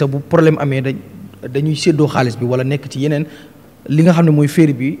léeg-léeg sax bu problème amee dañuy séddoo xaalis bi wala nekk ci yeneen li nga xam ne mooy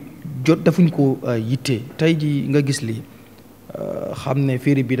féeri bi defuñ ko yitte tey ji nga gis lii xam ne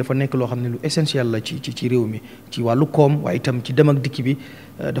féeri bi dafa nekk loo xam ne lu essentiel la ci réew mi ci wàllu koom waaye itam ci dem ak dikk bi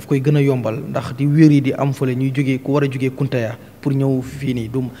daf koy gën a yombal ndax di wéer yi di am fële ñuy jógee ku war a jógee Kuntaya pour ñëw fii nii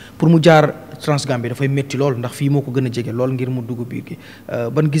pour mu jaar Transgambie dafay métti lool ndax fii moo ko gën a jege lool ngir mu dugg biir gi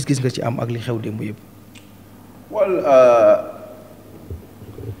ban gis-gis nga ci am ak li xew démb yëpp. Well,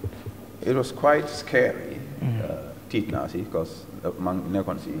 it was quite scary. Tiit naa si because maa ngi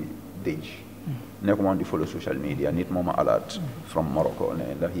nekkoon si dëj. nekku moon di follow social media nit moo ma alert from Morocco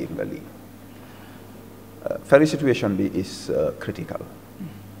ne ndax yëg nga lii. Ferry situation bi is critical.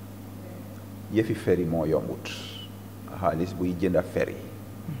 yëfi ferry moo yombut. xaalis buy jënda ferry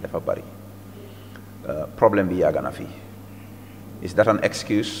dafa bari. problème bi yàgg na fi. is that an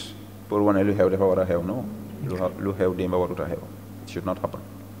excuse pour wane lu xew dafa war a xew no lu xew démba warut a xew it should not happen.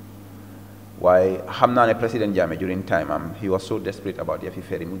 waaye xam naa ne président Jammeh during time he was so desperate about yëfi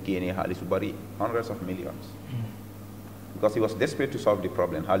ferry mu génnee xaalis bu bari hundreds of millions. because he was desperate to solve the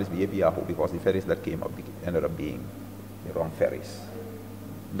problem xaalis bi yëpp yaaxu because the ferries that came up ended up being the wrong ferries.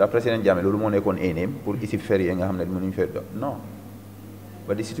 ndax président Jammeh loolu moo nekkoon éeneem pour isi ferry yi nga xam ne mënuñ fee do non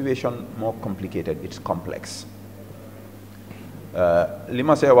but the situation more complicated it's complex. li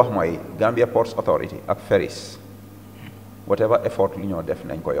ma see wax mooy Gambia Ports Authority ak ferries whatever effort li ñoo def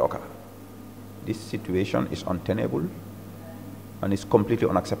nañ ko yokka. This situation is untenable and is completely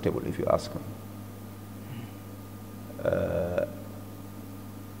unacceptable if you ask me.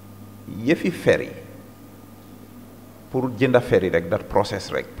 Yëfi ferry pour jënda ferry rek that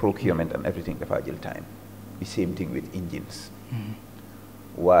process rek procurement and everything dafa jël time. The same thing with engines.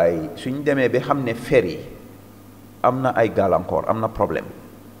 waaye suñ demee ba xam ne ferry am na ay gàllankoor am na problème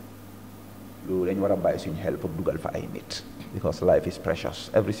loolu dañ war a bàyyi suñ xel pour dugal fa ay nit. because life is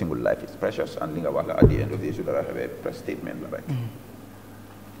precious every single life is precious and li nga wax la at the end of the day su dara xewee press statement la rek.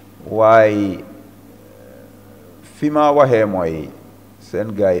 waaye fi ma waxee mooy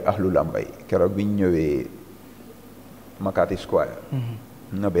seen gars yi ahlu lambay keroog biñ ñëwee Makati Square.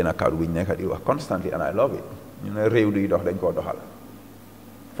 na benn kàddu buñ nekk di wax constantly and I love it ñu ne réew luy dox dañ koo doxal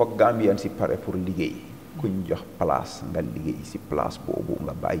foog Gambien si pare pour liggéey kuñ jox place nga liggéey si place boobu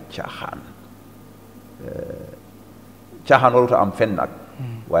nga bàyyi caaxaan. caaxaan waruta am fenn nag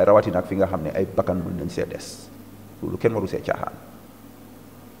waaye rawati nag fi nga xam ne ay bakkan mën nañ see des loolu kenn waru see caaxaan.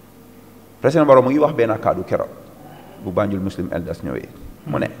 président Barrow mu ngi wax benn kàddu keroog bu Banjul Muslim Elders ñëwee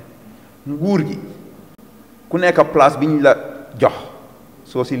mu ne nguur gi ku nekk place bi ñu la jox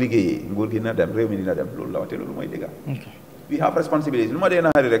soo si liggéeyee nguur gi dina dem réew mi dina dem loolu la wate loolu mooy dëgg. we have responsibility lu ma dee na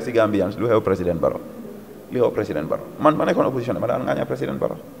xari rek si Gambians lu xew président Barrow li xew président Barrow man ma nekkoon opposition ma daan ngaaña président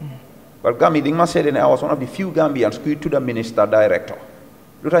Barrow parce que Gambie di nga ma seede ne I was one of the few Gambians kuy tudda minister director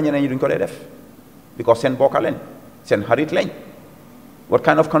lu tax ñeneen ñi duñ ko dee def because seen bokka leen seen xarit lañ what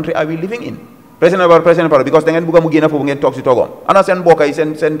kind of country are we living in président Barrow because da ngeen bëgg a mu génn foofu ngeen toog si toogoom ana seen mbokk yi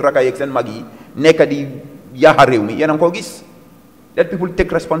seen raka yeeg seen mag yi nekk di yaaxa réew mi yéen a ngi koo gis let people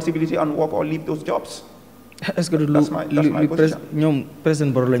take responsibility and work or leave those jobs. est-ce que du lu ñoom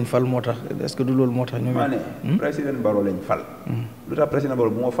président Barrow lañ fal moo tax est-ce que du loolu moo tax ñoom. maa ne président Barrow lañ fal. lu tax président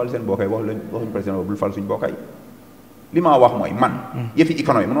Barrow bu ma fal seen bokkay waxuñ président Barrow bul fal suñ bokkay li ma wax mooy man. yëfi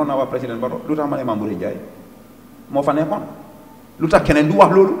économie mënoon naa wax président Barrow lu tax ma ne Mamour Ndiaye moo fa nekkoon lu tax keneen du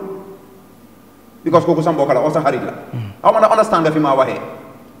wax loolu because kooku sa mbokk la oo sa xarit la. xaw ma ne understand nga fi maa waxee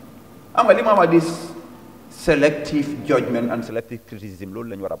xam nga li ma wax dis selective judgment and selective criticism loolu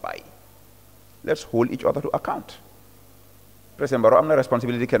la ñu war a bàyyi. Let's hold each other to account. President Barrow, I'm not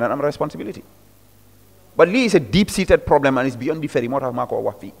responsibility, Kenan, I'm responsibility. But Lee is a deep-seated problem and it's beyond the ferry. Moo tax maa ko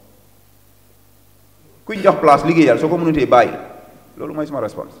wax fii kuy jox place liggéeyal soo ko mënutee bàyyi loolu mooy sama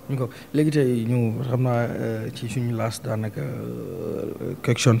response. léegi tey ñu xam naa ci suñu last daanaka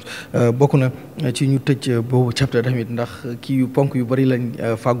question bokk na ci ñu tëj boobu chapter tamit ndax kii yu ponk yu bari lañ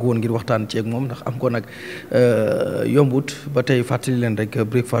fàggu woon ngir waxtaan ci ak moom ndax am ko nag yombut ba tey fàttali leen rek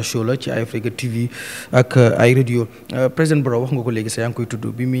breakfast show la ci Eyeafrica TV ak ay radio président Barrow wax nga ko léegi sa yaa ngi koy tudd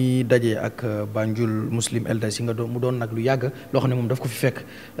bi muy dajee ak Banjul Muslim Elders yi nga doon mu doon nag lu yàgg loo xam ne moom daf ko fi fekk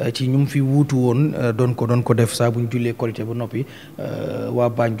ci ñu mu fi wuutu woon doon ko def saa bu ñu jullee korité ba noppi waa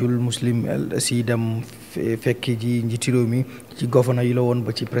Banjul Muslim si dem fekki ji njiiti réew mi ci gouverneur yi la woon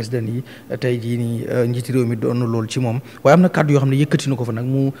ba ci président yi tey jii nii njiiti réew mi doon na lool ci moom waaye am na kàddu yoo xam ne yëkkati na ko fa nag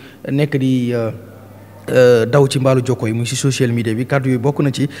mu nekk di daw ci mbaalu jokko yi muy si social media bi kàddu yooyu bokk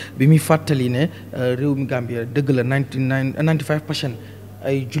na ci bi muy fàttali ne réew mi Gambia dëgg la 95%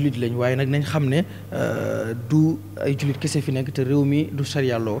 ay jullit lañ waaye nag nañ xam ne du ay jullit kese fi nekk te réew mi du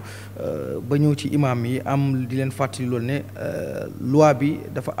sariyaloo ba ñëw ci imaam yi am di leen fàttali loolu ne loi bi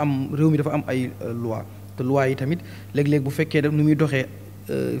dafa am réew mi dafa am ay loi te loi yi tamit léeg-léeg bu fekkee def nu muy doxee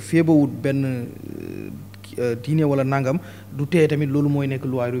féebawut benn diine wala nangam du teye tamit loolu mooy nekk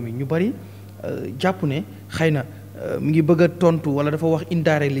loi réew mi ñu bari jàpp ne xëy na mi ngi bëgg a tontu wala dafa wax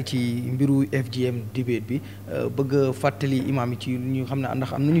indirectly ci mbiru FGM debate bi bëgg a fàttali imaam yi ci ñu xam ne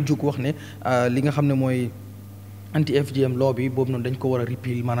ndax am nañu jóg wax ne li nga xam ne mooy anti FGM law bi boobu noonu dañ ko war a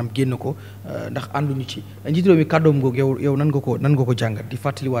repeal maanaam génn ko ndax ànduñu ci njiit réew mi kàddoom googu yow nan nga ko jàngat di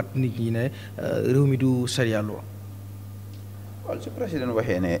fàttaliwaat nit ñi ne réew mi du sharia law. waaw su président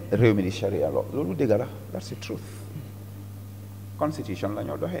waxee ne réew mi di sharia law loolu dëgg la that's the truth constitution la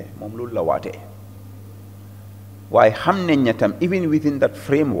ñoo doxee moom loolu la waatee. waaye xam nañ ne tam even within that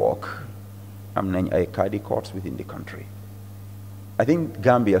framework am nañ ay caddy courts within the country I think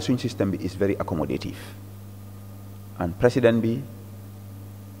Gambia suñ système bi is very accommodative and président bi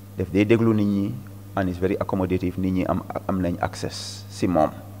def dee déglu nit ñi and is very accommodative nit ñi am nañ access si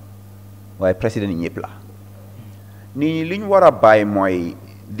moom waaye président yi ñëpp la nit ñi li ñu war a bàyyi mooy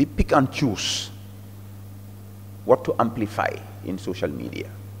di pick and choose what to amplify in social media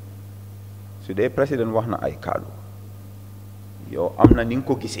su dee président wax na ay kaddu yow am na ni nga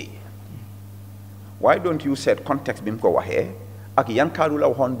ko gisee why don't you set context bi mu ko waxee ak yan kaddu la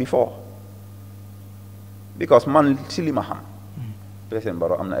waxoon before because man si li ma xam président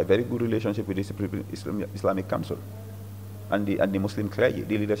Barrow am na a very good relationship with the Supreme Islamic Council and the Muslim clergy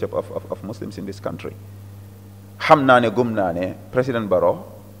the leadership of Muslims in this country xam naa ne gëm naa ne président Barrow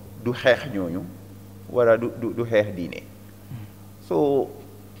du xeex ñooñu wala du xeex diine so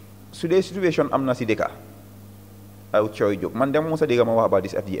su dee situation am na si dëkka aw cooy jóg man dem mos a dégg ma wax about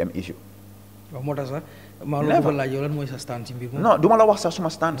this FGM issue. waaw moo tax sax maa la bëgg laaj yow lan mooy sa stance ci mbir moom. non du ma la wax sax suma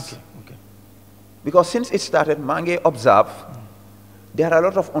stance. because since it started maa ngi observe there are a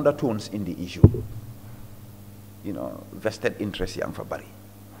lot of undertones in the issue you know vested interest yaa ngi fa bari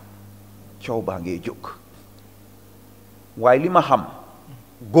coow baa ngee jóg waaye li ma xam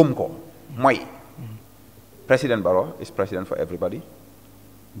gëm ko mooy président Barrow is president for everybody.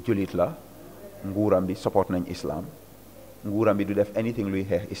 julit la nguuram bi support nañ islam nguuram bi du def anything luy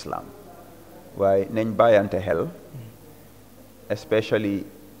xeex islam waaye nañ bàyyante xel especially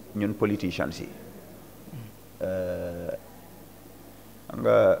ñun politicians yi xam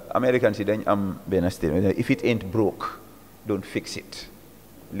nga Americans yi dañ am benn statement if it ain't broke don't fix it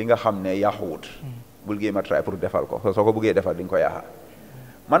li nga xam ne yàquwut bul géem a try pour defal ko soo ko buggee defal di nga ko yaaxa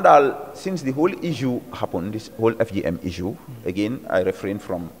man daal since the whole issue happened this whole FGM issue again I refrain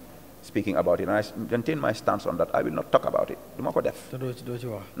from speaking about it and I maintain my stance on that I will not talk about it du ma ko def doo ci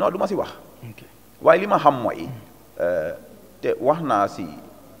wax non du ma si wax waaye li ma xam mooy te wax naa si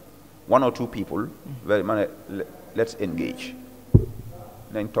one or two people very let's engage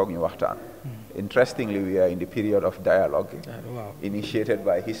nañ toog ñu waxtaan. Interestingly, we are in the period of dialogue initiated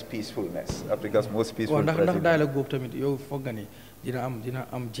by his peacefulness, Africa's most peaceful president. ndax dialogue boobu tamit yow foog nga ni dina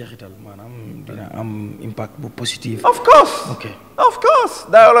am jeexital maanaam dina am impact bu positif. Of course. Okay. Of course.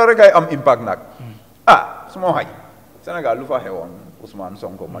 Dialogue rek ay am impact nag. Suma xaj Sénégal lu fa xewoon Ousmane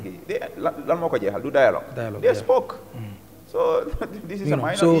Sonko Macky lan moo ko jeexal du dialogue. They spoke. So this is a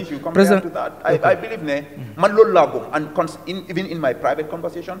minor issue compared to that. I believe ne man loolu laa gëm and even in my private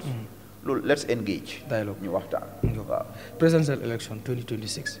conversations. Let's engage. Dialogue ñu waxtaan. waaw presidential election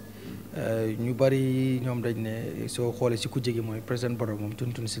 2026 ñu bari ñoom dañ ne soo xoolee si ku jege mooy président Barrow moom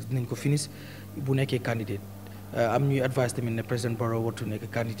 2026 dinañ ko finish bu nekkee candidate am ñuy advice tamit ne président Barrow wartu nekk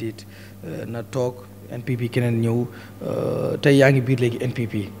candidate na toog N.P.P keneen ñëw tey yaa ngi biir léegi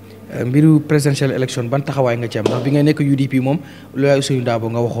N.P.P mbiru presidential election ban taxawaay nga ci am ndax bi nga nekk UDP moom looy Ousseynou Dabo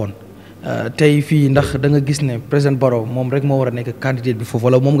nga waxoon. tey fii ndax da nga gis ne président Barrow moom rek moo war a nekk candidate bi foofu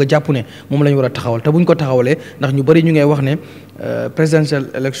wala moom nga jàpp ne moom la ñu war a taxawal te bu ñu ko taxawalee ndax ñu bëri ñu ngay wax ne presidential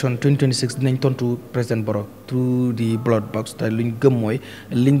election 2026 dinañ tontu président Barrow through the ballot box te luñ gëm mooy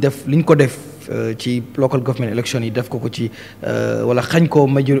liñ ko def ci local government election yi def ko ci wala xañ ko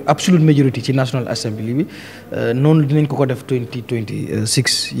absolute majority ci National Assembly bi noonu dinañ ko def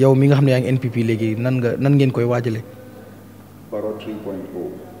 2026 yow mi nga xam ne yaa ngi N.P.P léegi nan ngeen koy waajale Barrow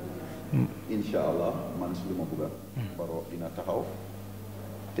 3.0 inshallah man si lu ma bëgga Barrow dina taxaw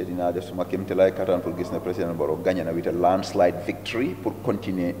te dinaa def suma kéemtalaay kattan pour gis ne président Barrow gagné na with a landslide victory pour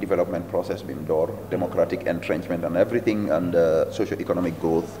continuer development process bi mu door democratic entrenchment and everything and socio-economic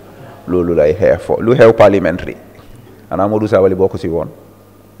growth loolu lay xeex fo lu xew parliamentary ana Momodou Sabally bokk si woon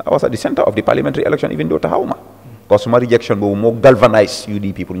I was at the center of the parliamentary election even though taxaw ma parce que suma rejection boobu moo galvanize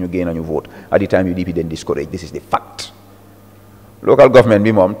UDP pour ñu génn ñu vote at the time UDP then discourage this is the fact local government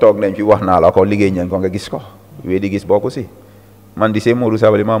bi moom toog nañ fi wax naa la ko liggéey ñeen ko nga gis ko wee di gis bokku si man di see Momodou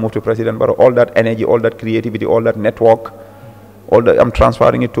Sabally ma move to President Barrow all that energy all that creativity all that network all that I'm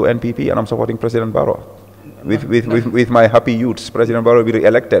transferring it to N.P.P and I'm supporting President Barrow with my happy youths President Barrow will be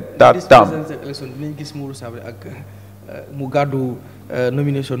elected that term election dinañ gis Momodou Sabally ak mu gàddu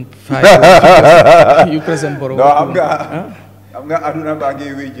nomination yu President Barrow am nga aduna baa ngi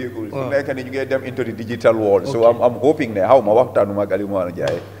wéy jéegul su nekk ni ñu ngi dem into the digital world so I'm hoping ne xaw ma waxtaanuma ak Aliou Mawar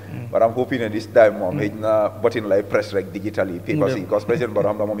Jaay but I'm hoping ne this time moom xëy na button lay press rek digitally papers yi because President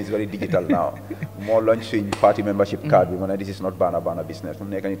Barrow xam nga moom is very digital now moo launch suñ party membership card bi mu ne this is not bana business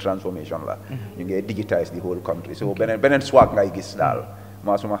mu nekk ni transformation la ñu ngi digitize the whole country so beneen swag ngay gis daal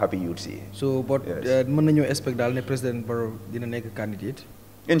maa suma happy youth si so but mën nañoo expect daal ne President Barrow dina nekk candidate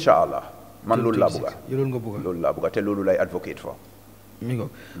inshallah man loolu laa bëgga loolu laa bëgga te loolu lay advocate for mi ngo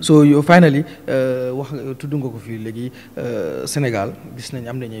so finally wax tudd nga ko fii léegi Sénégal gis nañ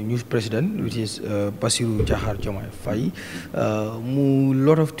am nañu new president which is Bassirou Diakhar Diomaye Faye mu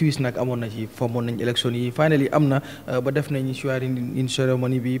lot of twist nag amoon na ci formoon nañ élection yi finally am na ba def nañ swearing in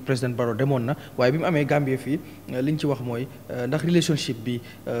ceremony bi président Barrow demoon na waaye bi mu amee Gambie fii liñ ci wax mooy ndax relationship bi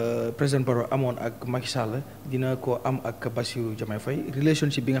président Barrow amoon ak Macky Sall dina ko am ak Bassirou Diomaye Faye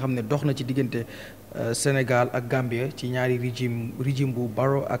relationship bi nga xam ne dox na ci diggante Sénégal ak Gambie ci ñaari régime bu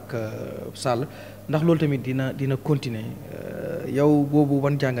Barrow ak Sall ndax loolu tamit dina continuer yow boobu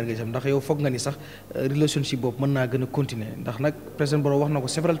ban jàngal nga sam ndax yow foog nga ni sax relationship boobu mën naa gën a continuer ndax nag président Barrow wax na ko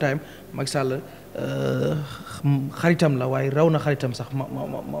several time Macky Sall xaritam la waaye raw na xaritam sax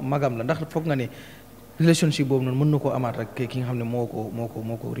magam la ndax foog nga ne relationship boobu noonu mën na koo amaat rek ki nga xam ne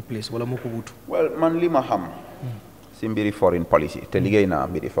moo ko replace wala moo ko wutu well man li ma xam si mbiri foreign policy te liggéey naa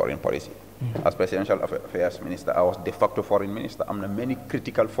mbiri foreign policy as presidential affairs minister I was de facto foreign minister am na many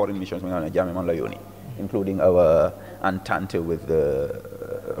critical foreign missions mi nga xam ne Jammeh man la yónni including our entente with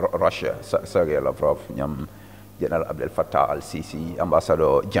Russia Sergei Lavrov ñam General Abdel Fattah al-Sisi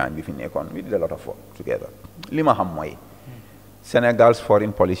ambassador Jan bi fi nekkoon we did a lot of work together li ma xam mooy Senegal's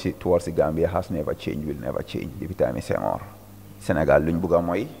foreign policy towards the Gambia has never changed will never change depuis time Senghor Sénégal luñ bëgg a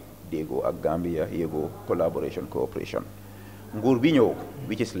mooy déggoo ak Gambia yéegoo collaboration cooperation nguur bi ñëw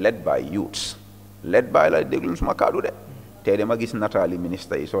which is led by youths led by la déglul suma kaddu de te dama gis nataali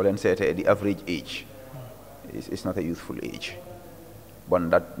ministre yi soo leen seetee the average age is not a youthful age but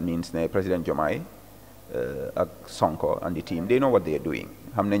that means ne President Diomaye ak Sonko and the team they know what they are doing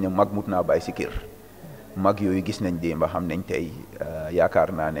xam nañ ne mag mut naa bàyyi si kër mag yooyu gis nañ démba xam nañ tey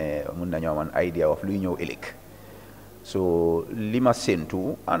yaakaar naa ne mun nañoo am idea of luy ñëw ëllëg so lima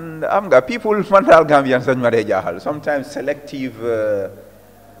sentu and am nga people man daal Gambians dañ ma dee jaaxal sometimes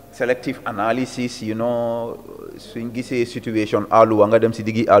selective analysis you know suñ gisee situation aluwa nga dem si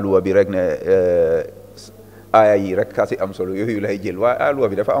diggi aluwa bi rek ne aaya yi rek kasi am solo yooyu lay jël waaye loi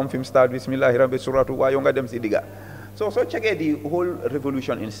bi dafa am fi mu start bismillahi rabbi suratu waa yow nga dem si digga so checkee the whole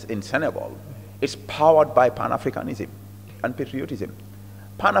revolution in Senegal it's powered by pan-Africanism and patriotism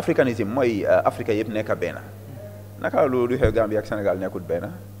pan-Africanism mooy Afrique yëpp nekk benn naka loolu du xew Gambia ak Sénégal nekkut benn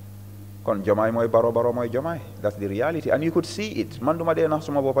kon Jomaay mooy Baro mooy Jomaay that's the reality and you could see it man duma dee nax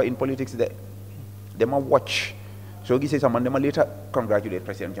suma boppa in politics de dama watch soo gisee sax man dama later congratulate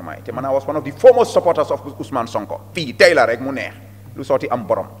President Jammeh te man I was one of the foremost supporters of Ousmane Sonko fii tey la rek mu neex lu sooti am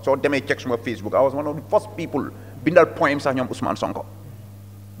borom soo demee check suma Facebook I was one of the first people bindal poems sax ñoom Ousmane Sonko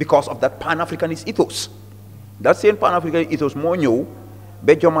because of that pan-Africanist ethos that same pan-Africanist ethos moo ñëw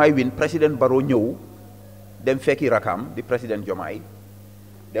ba Jammeh win President Barrow ñëw dem fekki rakam di President Jammeh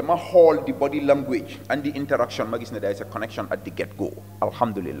dama xool the body language and the interaction ma gis ne there is a connection at the get go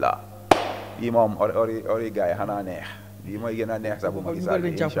alhamdulillah bii moom ori gars yi xanaa neex bii mooy gën a neex sax bu Macky Sall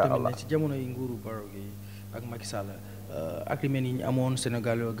incha allah ci jamono yi nguuru Barrow gi ak Macky Sall agreement yi ñu amoon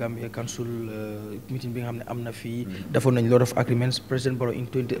Sénégal Gambia Council meeting bi nga xam ne am na fii defoon nañ lot of agreements President Barrow in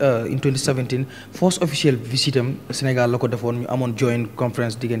 2017 first official visit am Sénégal la ko defoon ñu amoon joint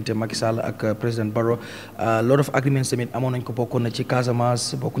conference diggante Macky Sall ak President Barrow lot of agreements tamit amoon nañ ko bokkoon na ci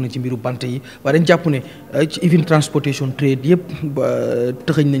Casamance bokk na ci mbiru bant yi waaye dañ jàpp ne ci even transportation trade yëpp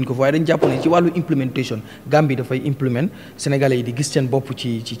tëxëñ nañ ko fa waaye dañ jàpp ne ci wàllu implementation Gambie dafay implement Sénégalais yi di gis seen bopp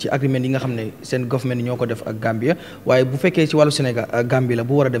ci agreement yi nga xam ne seen government ñoo ko def ak Gambia waaye bu fekkee ci wàllu Sénégal Gambie la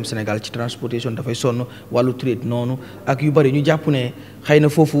bu war a dem Sénégal ci transportation dafay sonn wàllu trade noonu ak yu bëri ñu jàpp ne xëy na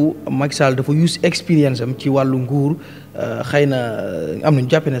foofu Macky Sall dafa use experience am ci wàllu nguur xëy na am na ñu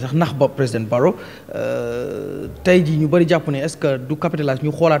jàpp ne sax nax ba président Barrow tey jii ñu bëri jàpp ne est-ce que du capitalise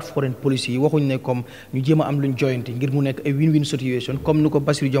ñu xoolaat foreign policy yi waxuñ ne comme ñu jéem a am luñ joyante ngir mu nekk ay win-win situation comme ni ko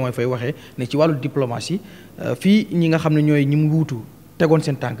Bassirou Diomaye Faye waxee ne ci wàllu diplomatie fii ñi nga xam ne ñooy ñi mu wuutu tegoon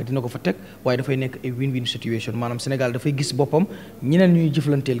seen tànk dina ko fa teg waaye dafay nekk ay win-win situation maanaam Sénégal dafay gis boppam ñeneen ñuy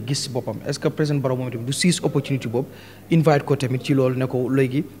jëflanteel gis boppam est-ce que président Barrow moom itam du seize opportunity boobu invite ko tamit ci loolu ne ko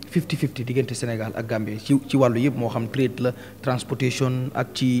léegi 50-50 diggante Sénégal ak Gambie ci wàllu yëpp moo xam trade la transportation ak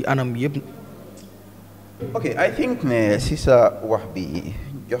ci anam yëpp. ok I think ne si sa wax bi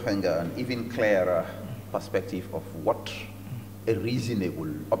joxe nga an even clearer perspective of what a reasonable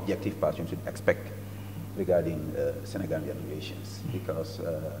objective person should expect regarding Senegambian relations because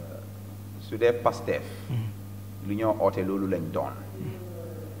su dee Pastef lu ñoo oote loolu lañ doon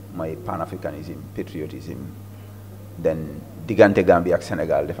mooy pan-Africanism patriotism then diggante Gambie ak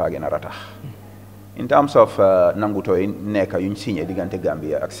Sénégal dafaa gën a ratax in terms of nangutooy nekk yuñ signé diggante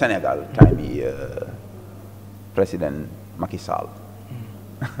Gambie ak Sénégal time yi President Macky Sall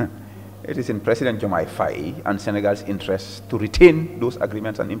it is in President Diomaye Faye and Senegal's interest to retain those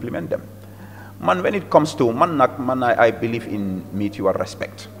agreements and implement them. Man, when it comes to I believe in mutual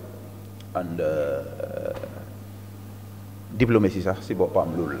respect and diplomacy sax si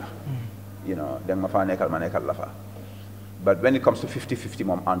boppam loolu la you know danga ma faa nekkal ma nekkal la fa but when it comes to 50-50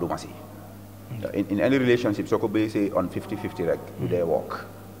 moom ànduma si in any relationship soo ko basé on 50-50 rek du dee work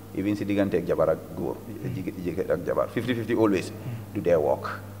even si diggante ak jabar ak góor jigéen ak jabar 50-50 always du dee work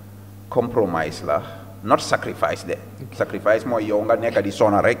compromise la not sacrifice de sacrifice mooy yow nga nekk di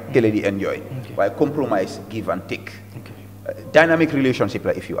sona rek kële di enjoy waaye compromise give and take dynamic relationship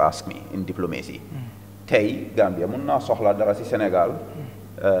la if you ask me in diplomacy tey Gambia mun naa soxla dara si Sénégal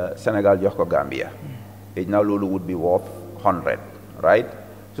Sénégal jox ko Gambia now loolu would be worth 100 right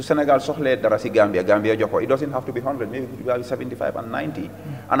su Sénégal soxlee dara si Gambia jox ko it doesn't have to be 100 maybe it could be 75 and 90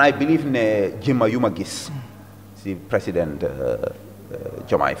 and I believe ne jëmma yu ma gis si président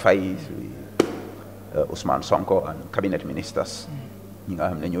Diomaye Faye Ousmane Sonko and cabinet ministers ñi nga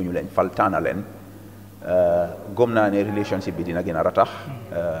xam ne ñooñu leen fal taana leen gëm naa ne relationship bi dina gën a ratax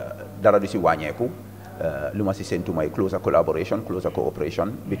dara du si wàññeeku lu ma si séntu mooy closer collaboration closer cooperation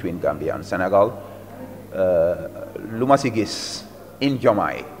between Gambia and Senegal lu ma si gis in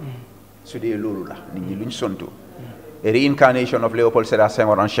Diomaye su dee loolu la nit ñi luñ sontu a reincarnation of Léopold Sédar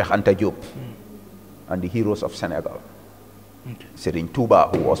Senghor and Cheikh Anta Diop and the heroes of Senegal Serigne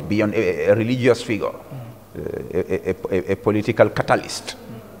Touba, who was beyond a religious figure, a political catalyst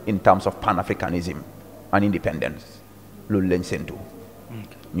in terms of Pan-Africanism and independence. Loolu lañ séntu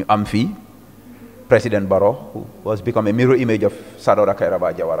ñu am fii President Barrow, who has become a mirror image of Sadora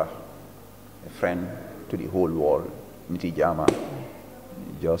Kairaba Jawara, a friend to the whole world, Niti Jama,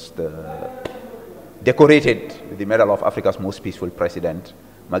 just decorated with the Medal of Africa's Most Peaceful President.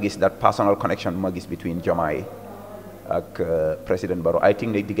 Magis, that personal connection magis between Diomaye ak President Barrow, I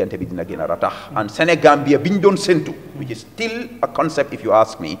think ne diggante bi dina gën a ratax and Senegambia bi ñu doon séntu which is still a concept if you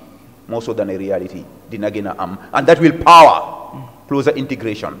ask me more so than a reality dina gën a am and that will power closer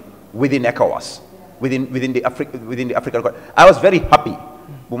integration within ECOWAS within the African. I was very happy.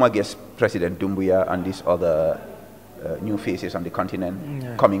 Buma guess President Doumbouya and these other new faces on the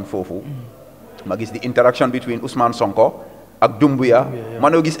continent coming forward. Magis the interaction between Ousmane Sonko and Doumbouya.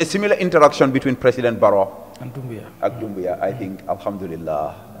 Manogis a similar interaction between President Barrow and Doumbouya. I think,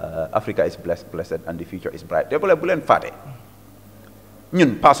 Alhamdulillah, Africa is blessed, and the future is bright.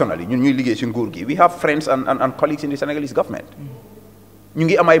 Personally, we have friends and colleagues in the Senegalese government.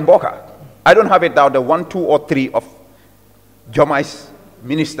 I don't have a doubt that 1, 2, or 3 of Jammeh's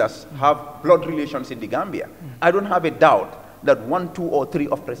ministers have blood relations in the Gambia. I don't have a doubt that 1, 2, or 3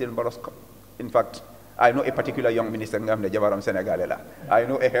 of President Barrow's. In fact, I know a particular young minister nga xam ne jabaram Sénégalais. I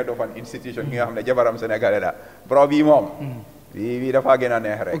know a head of an institution nga xam ne jabaram Sénégalais. Bro bi moom bi dafa gën a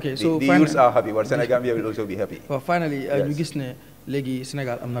neex rek. Okay, so the youths are happy, but Sénégambia will also be happy. Well, finally, ñu gis ne léegi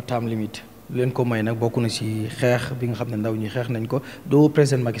Sénégal am na term limit. Leen ko may nag bokk na ci xeex bi nga xam ne ndaw ñi xeex nañ ko doo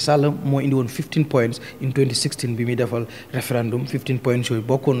président Macky Sall moo indi woon 15 points in 2016 bi muy defal référendum 15 points yooyu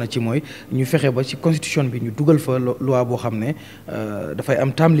bokkoon na ci mooy ñu fexe ba ci constitution bi ñu dugal fa loi boo xam ne dafay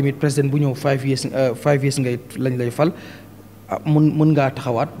am term limit président bu ñëw 5 years ngay lañ lay fal mën ngaa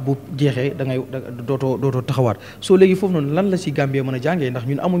taxawaat bu jeexee da ngay dootoo taxawaat soo léegi foofu noonu lan la ci Gambie mën a jàngee ndax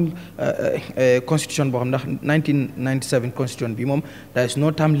ñun amuñ constitution boo xam ndax 1997 constitution bi moom there is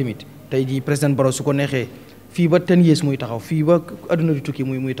no term limit tey jii président Barrow su ko neexee fii ba 10 years muy taxaw fii ba adduna di tukki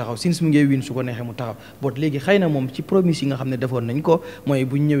muy taxaw since mu ngi win su ko neexee mu taxaw boot léegi xëy na moom ci promise yi nga xam ne defoon nañ ko mooy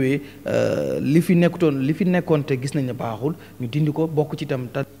bu ñu ñëwee li fi nekkoon te gis nañ ne baaxul ñu dindi ko bokk ci itam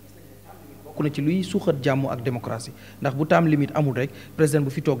bokk na ci luy suuxat jàmm ak démocratie ndax bu taam limite amul rek président bu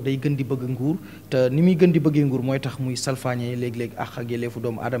fi toog day gën di bëgg nguur te ni muy gën di bëggee nguur mooy tax muy salfaañe léeg-léeg ak yelleefu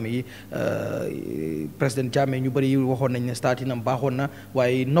doomu aadama yi président Jammeh ñu bëri waxoon nañ ne staatinam baaxoon na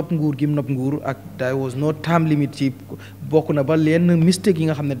waaye nopp nguur ak there was no time limit ci bokk na ba lenn mistake yi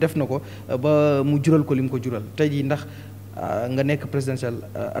nga xam ne def na ko ba mu jural ko li mu ko jural tey jii ndax nga nekk presidential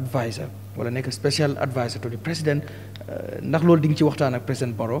advisor wala nekk special advisor to the president ndax loolu di nga ci waxtaan ak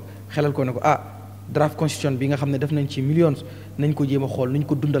président Barrow xelal ko ne ko draft constitution bi nga xam ne def nañ ci millions nañ ko jéem a xool nuñ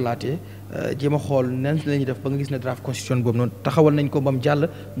ko dundalaatee jéem a xool nan la ñuy def ba nga gis ne draft constitution boobu noonu taxawal nañ ko ba mu jàll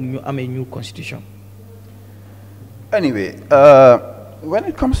ñu amee new constitution. Anyway, when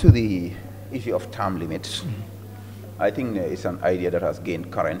it comes to the issue of term limits, I think it's an idea that has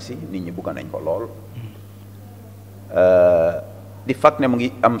gained currency. Nit ñi bëgg nañ ko lool. The fact ne mu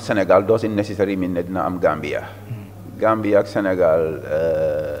ngi am Sénégal doesn't necessarily mean ne dina am Gambia. Gambia ak Sénégal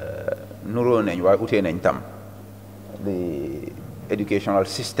nuroo nañ waaye utee nañ tam. The educational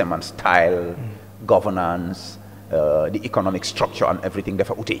system and style, governance, the economic structure and everything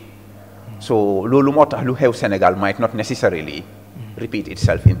dafa utee. So loolu moo tax lu xew Sénégal might not necessarily repeat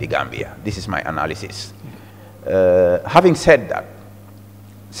itself in the Gambia. This is my analysis. Having said that,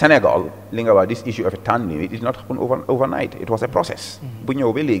 Senegal, this issue of a term limit did not happen overnight. It was a process. Bu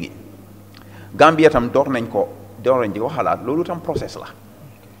ñëw ba léegi Gambia tam door nañ ko xalaat loolu tam process la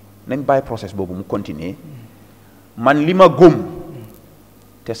nañ bàyyi process boobu mu continuer man li ma gëm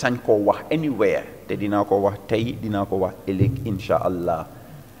te sañ koo wax anywhere te dinaa ko wax tey dinaa ko wax ëllëg insha Allah.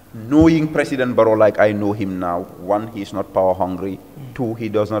 Knowing President Barrow like I know him now, 1, he is not power hungry, 2, he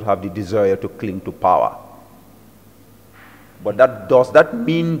does not have the desire to cling to power. But does that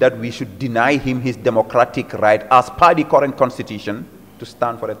mean that we should deny him his democratic right as per the current constitution to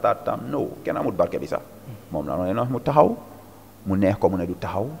stand for a third term? No. Kenn amut barke bi sax moom la no mu taxaw mu neex ko mu ne du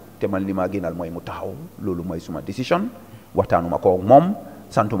taxaw te man li ma gënal mooy mu taxaw loolu mooy suma décision waxtaanuma ko moom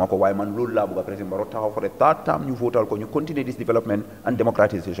santuma ko waaye man loolu laa bëgg President Barrow taxaw for a third term ñu votal ko ñu continue this development and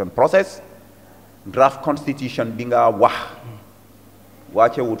democratization process. Draft constitution bi nga wax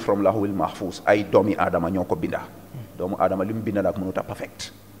wàcce wut from lahul mahfuz ay doomi aadama ñoo ko binda doomu aadama li mu bind nag mënut a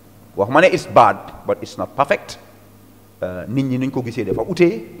perfect wax ma ne it's bad but it's not perfect. Nit ñi nuñ ko gisee dafa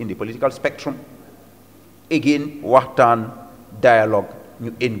utee in the political spectrum. Again waxtaan dialogue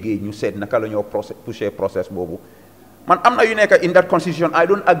ñu engage ñu seet naka la ñoo pusher process boobu man am na yu nekk in that constitution I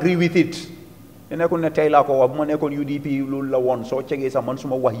don't agree with it. te nekkul ne tey laa ko wax bu ma nekkoon UDP loolu la woon soo cegee sax man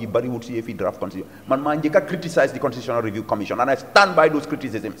suma wax yi bariwul si fi draft constitution man maa njëkk a criticize the Constitutional Review Commission and I stand by those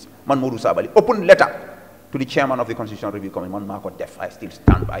criticisms man Momodou Sabally open letter to the chairman of the Constitutional Review Commission man maa ko def I still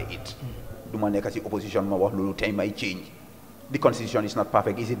stand by it. du ma nekk si opposition ma wax loolu tey may change. The constitution is not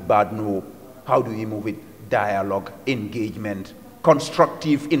perfect. Is it bad? No. How do we move it? Dialogue, engagement,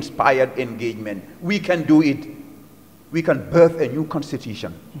 constructive, inspired engagement. We can do it. We can birth a new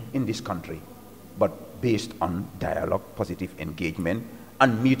constitution in this country, but based on dialogue, positive engagement,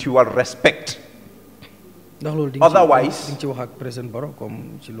 and mutual respect. Otherwise,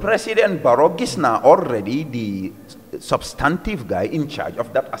 President Barrow gis na already the substantive guy in charge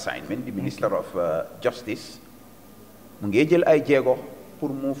of that assignment, the Minister of Justice, mu ngi jël ay jéego pour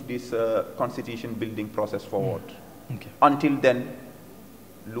move this constitution building process forward. Until then,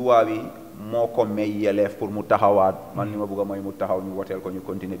 loi bi moo ko may yeleef pour mu taxawaat man li ma bëgg mooy mu taxaw ñu woteel ko ñu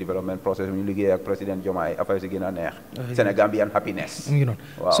continuer development process ñu liggéey ak président Diomaye affaire si gën a neex Sénégambian happiness ngi noonu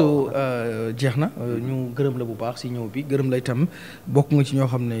so jeex na ñu gërëm la bu baax si ñëw bi gërëm la itam bokk nga ci ñoo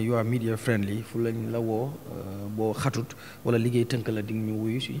xam ne you are media friendly fu lañ la woo boo xatut wala liggéey tënk la di ñu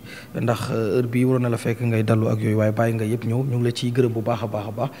wuyu si ndax heure bi waroon na la fekk ngay dallu ak yooyu waaye bàyyi nga yëpp ñëw ñu ngi la ciy gërëm bu baax a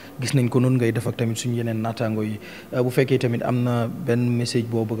baax gis nañ ko noonu ngay def ak tamit suñu yeneen naataango yi bu fekkee tamit am na benn message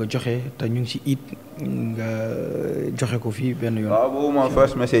boo bëgg a joxe ñu ngi ci it nga joxe ko fii benn yoon. waaw boobu moom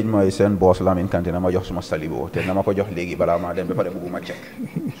first message mooy seen boss Lamin Kanté na ma jox suma salibo te na ma ko jox léegi balaa maa dem ba pare bëgguma cek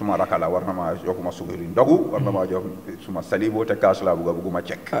suma rakala war na maa jox ma sugari ndogu war na maa jox suma salibo te cash laa bëgguma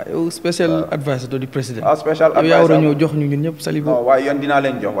cek. yow special advice do di président. special advice yow yaa war a ñëw jox ñu ñun ñëpp salibo. waaye yéen dinaa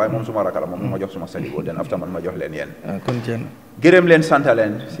leen jox waaye moom suma rakala moom ma jox suma salibo den after man ma jox leen yéen. kon jenn gërëm leen sant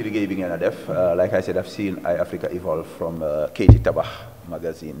leen si liggéey bi ngeen a def like I said I've seen Eyeafrica evolve from Keyti Tabakh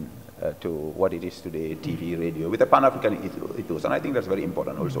magazine to what it is today, TV, radio, with a Pan-African ethos, and I think that's very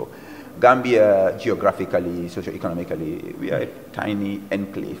important also. Gambia, geographically, socio-economically, we are a tiny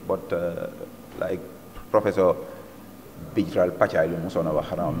enclave, but like Professor Bijral Pachailu Musona was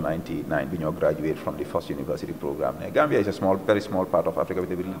around 99 when you graduate from the first university program. Gambia is a small, very small part of Africa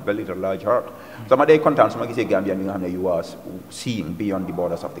with a very large heart. Some of the contents, some say Gambia, you are seeing beyond the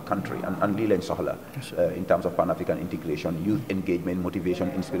borders of the country, and Lila and Sohala in terms of Pan-African integration, youth engagement, motivation,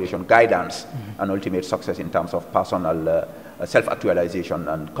 inspiration, guidance, and ultimate success in terms of personal self-actualization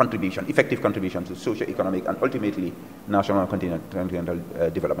and contribution, effective contribution to socio-economic and ultimately national and continental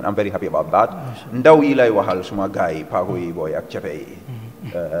development. I'm very happy about that. Ndaw yi lay waxal suma gaay paago yi boy ak cape yi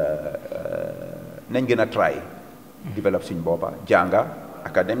nañ gën a try develop suñ boppa jànga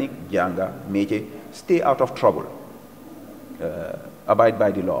academic jànga métier stay out of trouble abide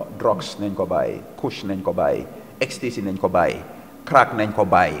by the law drugs nañ ko bàyyi kush nañ ko bàyyi ecstasy nañ ko bàyyi crack nañ ko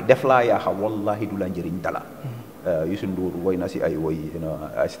bàyyi def laa yaaxa wallahi du la njëriñ dala Youssou Ndour woy na si ay woy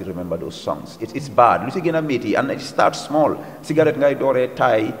I still remember those songs it's bad lu si gën a métti and it starts small cigarette ngay dooree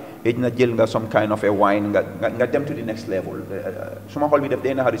taay ej na jël nga some kind of a wine nga dem to the next level suma xol bi def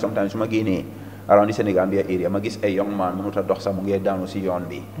day naxari sometimes su ma génnee around the Senegambia area ma gis ay young man mënut a dox sax mu ngi daanu si yoon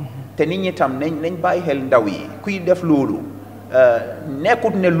bi te nit ñi tam nañ bàyyi xel ndaw yi kuy def loolu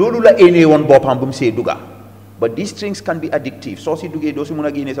nekkut ne loolu la éenee woon boppam bu mu see duga but these things can be addictive soo si duggee doo si mun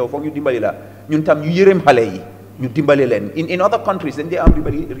a génnee sax foog ñu dimbali la ñun tam ñu yërëm xale yi ñu dimbale leen in other countries dañ dee am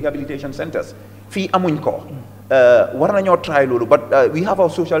rehabilitation centers fii amuñ ko war nañoo try loolu but we have our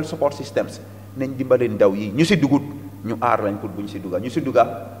social support systems nañ dimbale ndaw yi ñu si dugut ñu aar lañ pour buñ si dugga ñu si dugga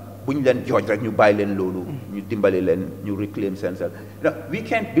buñ leen jooj rek ñu bàyyi leen loolu ñu dimbale leen ñu reclaim seen self we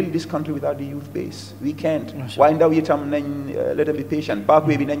can't build this country without the youth base we can't waaye ndaw yi tam nañ let them be patient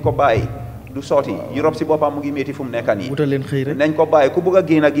parkway bi nañ ko bàyyi du sooti Europe si boppam mu ngi métti fu mu nekk nii nañ ko bàyyi ku bëgg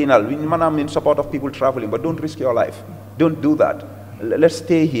a génnal maanaam in support of people traveling but don't risk your life don't do that let's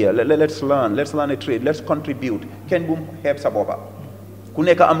stay here let's learn a trade let's contribute kenn bu mu xeeb sa boppa ku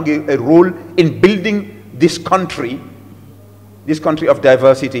nekk am ngi a role in building this country of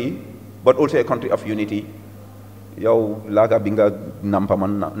diversity but also a country of unity yow laaga bi nga nampa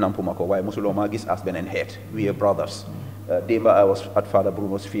man nampuma ko waaye mosuloo maa gis as beneen xeet we are brothers Demba, I was at Father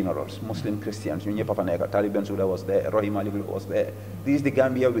Bruno's funerals, Muslim Christians, Talib Bensouda was there, Rohim Ali was there. This is the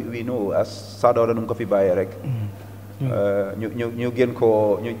Gambia we know as Sadora Numkofi Bayerek. ñu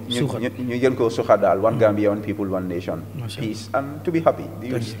gën koo suxadal one Gambia, one people, one nation, peace, and to be happy. The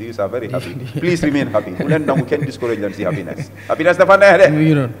youths are very happy. Please remain happy. Bu leen nangu kenn discourage leen si happiness dafa neex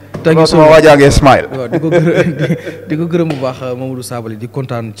de. thank you so much waajaa smile. waaw di ko gërëm bu baax Momodou Sabally di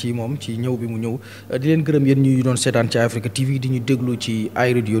kontaan ci moom ci ñëw bi mu ñëw di leen gërëm yéen ñu doon seetaan ci Eyeafrica TV di ñu déglu ci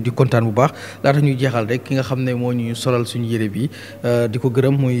ay radio di kontaan bu baax laata ñuy jeexal rek ki nga xam ne moo ñu solal suñu yére bi di ko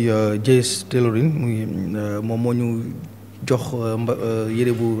gërëm muy Jays Tailoring muy moom moo ñu jox yére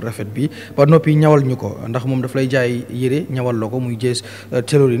bu rafet bi ba noppi ñawal ñu ko ndax moom daf lay jaay yére ñawal la ko muy Jays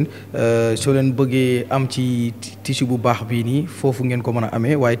Tailoring soo leen bëggee am ci tissu bu baax bii nii foofu ngeen ko mën a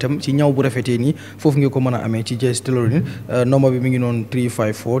amee waaye itam ci ñaw bu rafetee nii foofu ngeen ko mën a amee ci Jays Tailoring nombre bi mi ngi noonu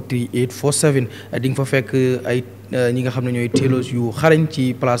 354 3847 di nga fa fekk ay ñi nga xam ne ñooy télos yu xarañ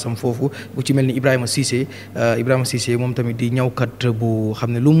ci place am foofu bu ci mel ni Ibrahima Cissé moom tamit di ñawkat bu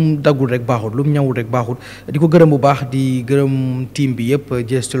xam ne lu mu daggul rek baaxul lu mu ñawul rek baaxul di ko gërëm bu baax di gërëm team bi yëpp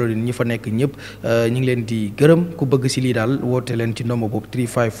Jess Tolodine ñi fa nekk ñëpp ñu ngi leen di gërëm ku bëgg si lii daal woote leen ci ndombo boobu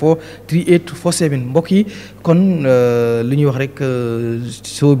 354 3847 mbokk yi kon li ñuy wax rek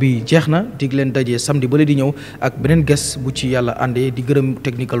show bi jeex na dig leen dajee samedi ba di ñëw ak beneen guest bu ci yàlla àndee di gërëm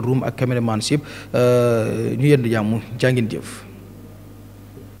technical room ak cameramanship ñu yendu jàmm jàngin jëf